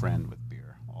one friend with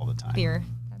beer all the time. Beer,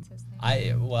 that's his thing.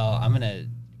 I'm gonna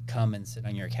come and sit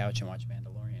on your couch and watch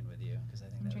Mandalorian with you, because I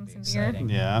think that would be exciting.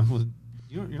 Beer? Yeah, well,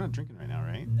 you're not drinking right now,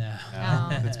 right? No.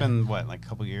 It's been what, like a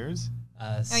couple years?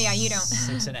 You don't.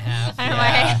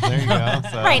 6.5. There you go.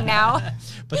 So. Right now.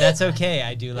 But that's okay.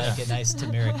 I do like a nice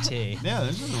turmeric tea. Yeah,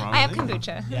 there's nothing wrong with it. I have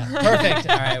kombucha. Yeah, perfect.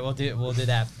 All right, we'll do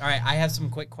that. All right, I have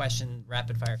some quick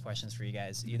rapid fire questions for you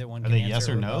guys. Either one can answer. Are they yes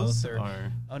or no's?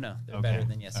 Oh no, they're better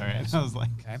than yes or no's. I was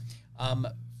like, okay.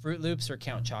 Fruit Loops or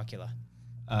Count Chocula?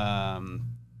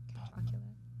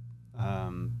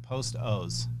 Post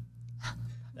O's.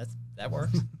 That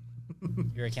works.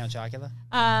 You're a Count Chocula?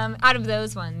 Out of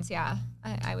those ones, yeah,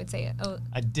 I would say.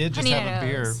 I did just have a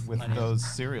beer with Honey those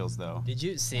cereals, though. Did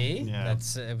you see? Yeah.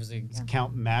 It's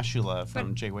Count Mashula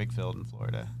from J. Wakefield in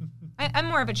Florida. I'm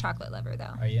more of a chocolate lover,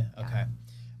 though. Are you? Okay.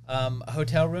 A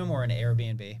hotel room or an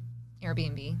Airbnb?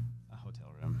 Airbnb. A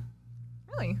hotel room.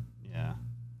 Really? Yeah.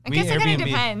 I guess it kind of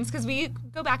depends, because we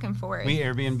go back and forth. We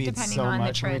Airbnb'd so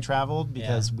much when we traveled,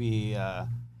 because we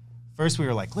first we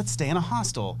were like, let's stay in a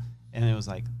hostel, and it was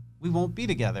like, we won't be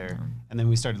together. And then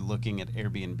we started looking at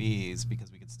Airbnbs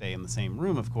because we could stay in the same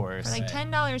room, of course. For like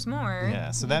 $10 more. Yeah,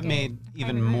 so that made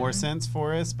even more sense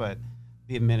for us, but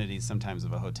the amenities sometimes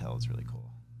of a hotel is really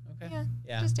cool. Okay.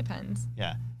 Yeah. It just depends.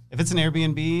 Yeah. If it's an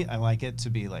Airbnb, I like it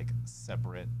to be like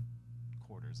separate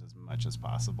quarters as much as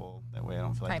possible. That way I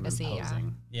don't feel like privacy, I'm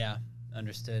imposing. Yeah,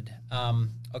 understood.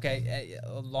 Okay,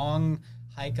 a long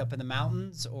hike up in the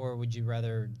mountains, or would you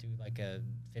rather do like a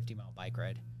 50-mile bike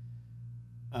ride?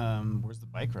 Where's the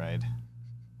bike ride?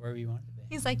 Wherever you want it to be.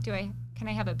 He's like, can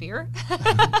I have a beer?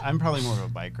 I'm probably more of a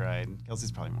bike ride.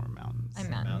 Kelsey's probably more mountains. I'm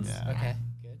mountains. Yeah. Okay,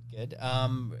 good.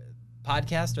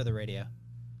 Podcast or the radio?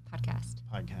 Podcast.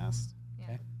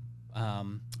 Okay.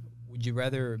 Would you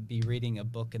rather be reading a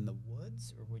book in the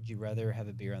woods, or would you rather have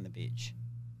a beer on the beach?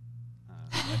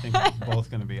 I think we're both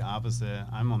going to be opposite.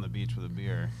 I'm on the beach with a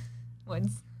beer.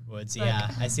 Woods, yeah.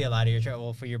 I see a lot of your travel.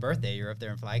 Well, for your birthday, you're up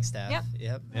there in Flagstaff. Yep.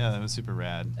 Yeah, that was super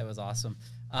rad. That was awesome.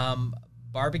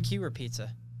 Barbecue or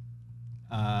pizza?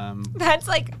 That's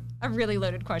like a really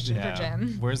loaded question for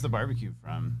Jim. Where's the barbecue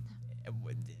from?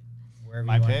 Wherever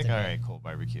My you want pick? it to All be. right, cool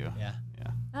barbecue. Yeah.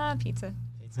 Pizza.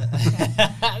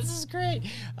 This is great.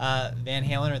 Van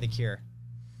Halen or The Cure?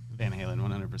 Van Halen,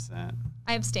 100%.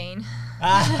 I abstain.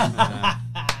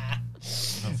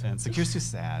 No offense. The Cure's too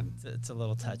sad. It's a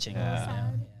little touching.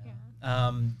 Sad.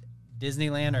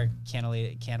 Disneyland or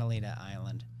Catalina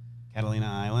Island? Catalina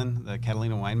Island, the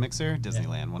Catalina wine mixer,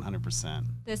 Disneyland, 100%.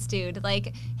 This dude,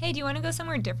 like, hey, do you want to go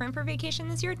somewhere different for vacation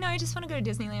this year? No, I just want to go to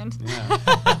Disneyland.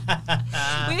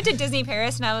 Yeah. We went to Disney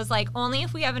Paris, and I was like, only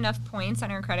if we have enough points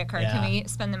on our credit card can we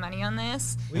spend the money on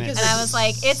this. And I was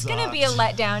like, it's going to be a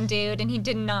letdown, dude. And he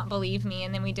did not believe me.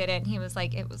 And then we did it, and he was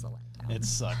like, it was a letdown. It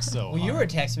sucks so Well, you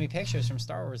hard. were texting me pictures from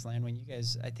Star Wars Land when you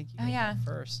guys, I think you went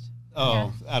first.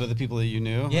 Oh, out of the people that you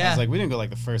knew? Yeah. I was like, we didn't go like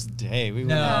the first day. We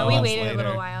went No, we months waited later. a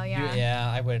little while, Yeah,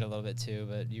 I waited a little bit too,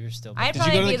 but you were still. I'd Did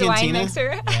you go probably to be the the wine cantina?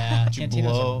 mixer. Yeah, Did you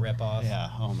Cantina's blow? a ripoff. Yeah.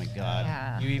 Oh my god.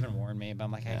 Yeah. You even warned me, but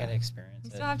I'm like, I gotta experience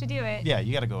You it. still have to do it. Yeah,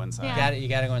 you got to go inside. Yeah. You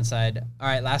gotta go inside. All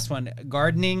right, last one: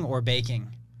 gardening or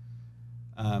baking?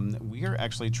 We are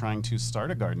actually trying to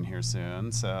start a garden here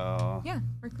soon. So Yeah,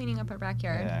 we're cleaning up our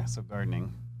backyard. yeah, so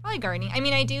gardening. Probably gardening. I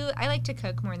mean, I like to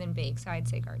cook more than bake, so I'd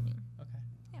say gardening. Okay.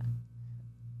 Yeah.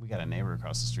 We got a neighbor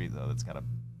across the street though that's got a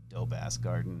dope ass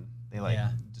garden. They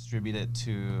distribute it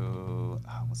to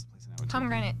what's the place in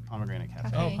Pomegranate Cafe.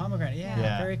 Oh, Pomegranate.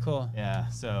 Yeah, very cool. Yeah,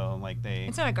 so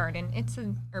It's not a garden. It's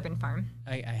an urban farm.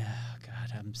 Oh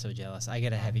God, I'm so jealous. I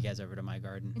gotta have you guys over to my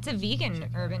garden. It's a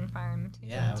vegan urban farm too.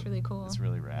 Yeah, it's really cool. It's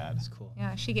really rad. It's cool.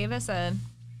 Yeah, she gave us a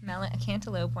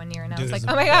cantaloupe one year, and I was like,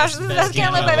 it's oh my gosh, this is the best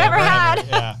cantaloupe I've ever had.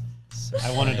 Yeah.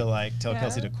 I wanted to tell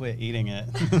Kelsey to quit eating it.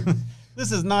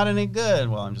 This is not any good.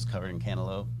 Well, I'm just covered in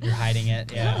cantaloupe. You're hiding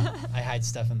it. Yeah. I hide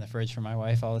stuff in the fridge for my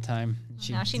wife all the time.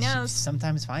 Now she knows. She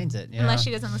sometimes finds it. Unless she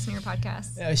doesn't listen to your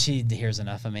podcast. She hears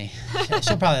enough of me.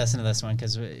 She'll probably listen to this one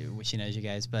because she knows you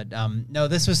guys. But no,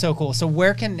 this was so cool. So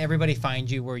where can everybody find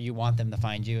you, where you want them to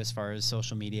find you as far as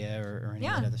social media or any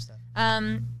of that other stuff?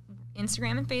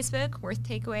 Instagram and Facebook, Worth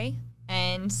Takeaway,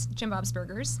 and Jim Bob's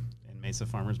Burgers. And Mesa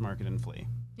Farmers Market and Flea.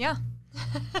 Yeah.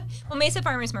 Well, Mesa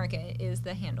Farmers Market is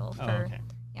the handle for. Oh, okay.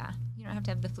 Yeah, you don't have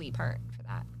to have the flea part for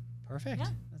that. Perfect. Yeah.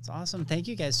 That's awesome. Thank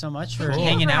you guys so much for Thank you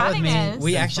hanging for out with me. having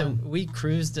us. We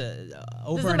cruised over an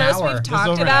This is the most hour. we've talked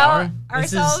over an about hour?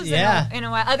 ourselves Yeah. in a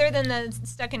while. Other than the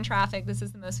stuck in traffic, this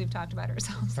is the most we've talked about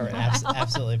ourselves. in a while.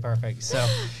 Absolutely perfect. So,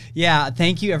 yeah,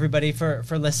 thank you everybody for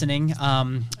listening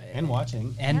And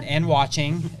watching. and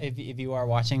watching if you are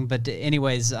watching. But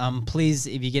anyways, please,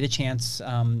 if you get a chance,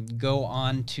 go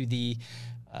on to the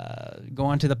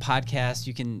podcast.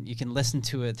 You can listen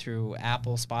to it through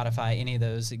Apple, Spotify, any of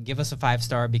those. Give us a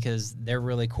 5-star because they're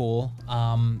really cool.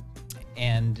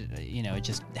 And it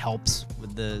just helps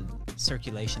with the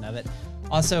circulation of it.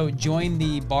 Also, join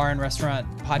the Bar and Restaurant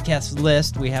podcast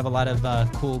list. We have a lot of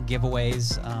cool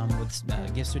giveaways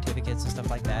with gift certificates and stuff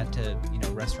like that to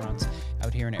restaurants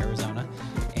out here in Arizona.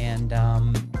 And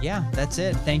that's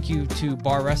it. Thank you to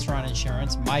Bar Restaurant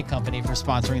Insurance, my company, for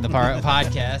sponsoring the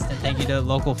podcast, and thank you to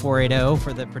Local 480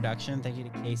 for the production. Thank you to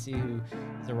Casey, who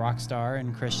is a rock star,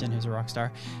 and Christian, who's a rock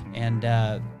star.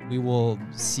 And we will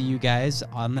see you guys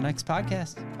on the next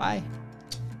podcast. Bye.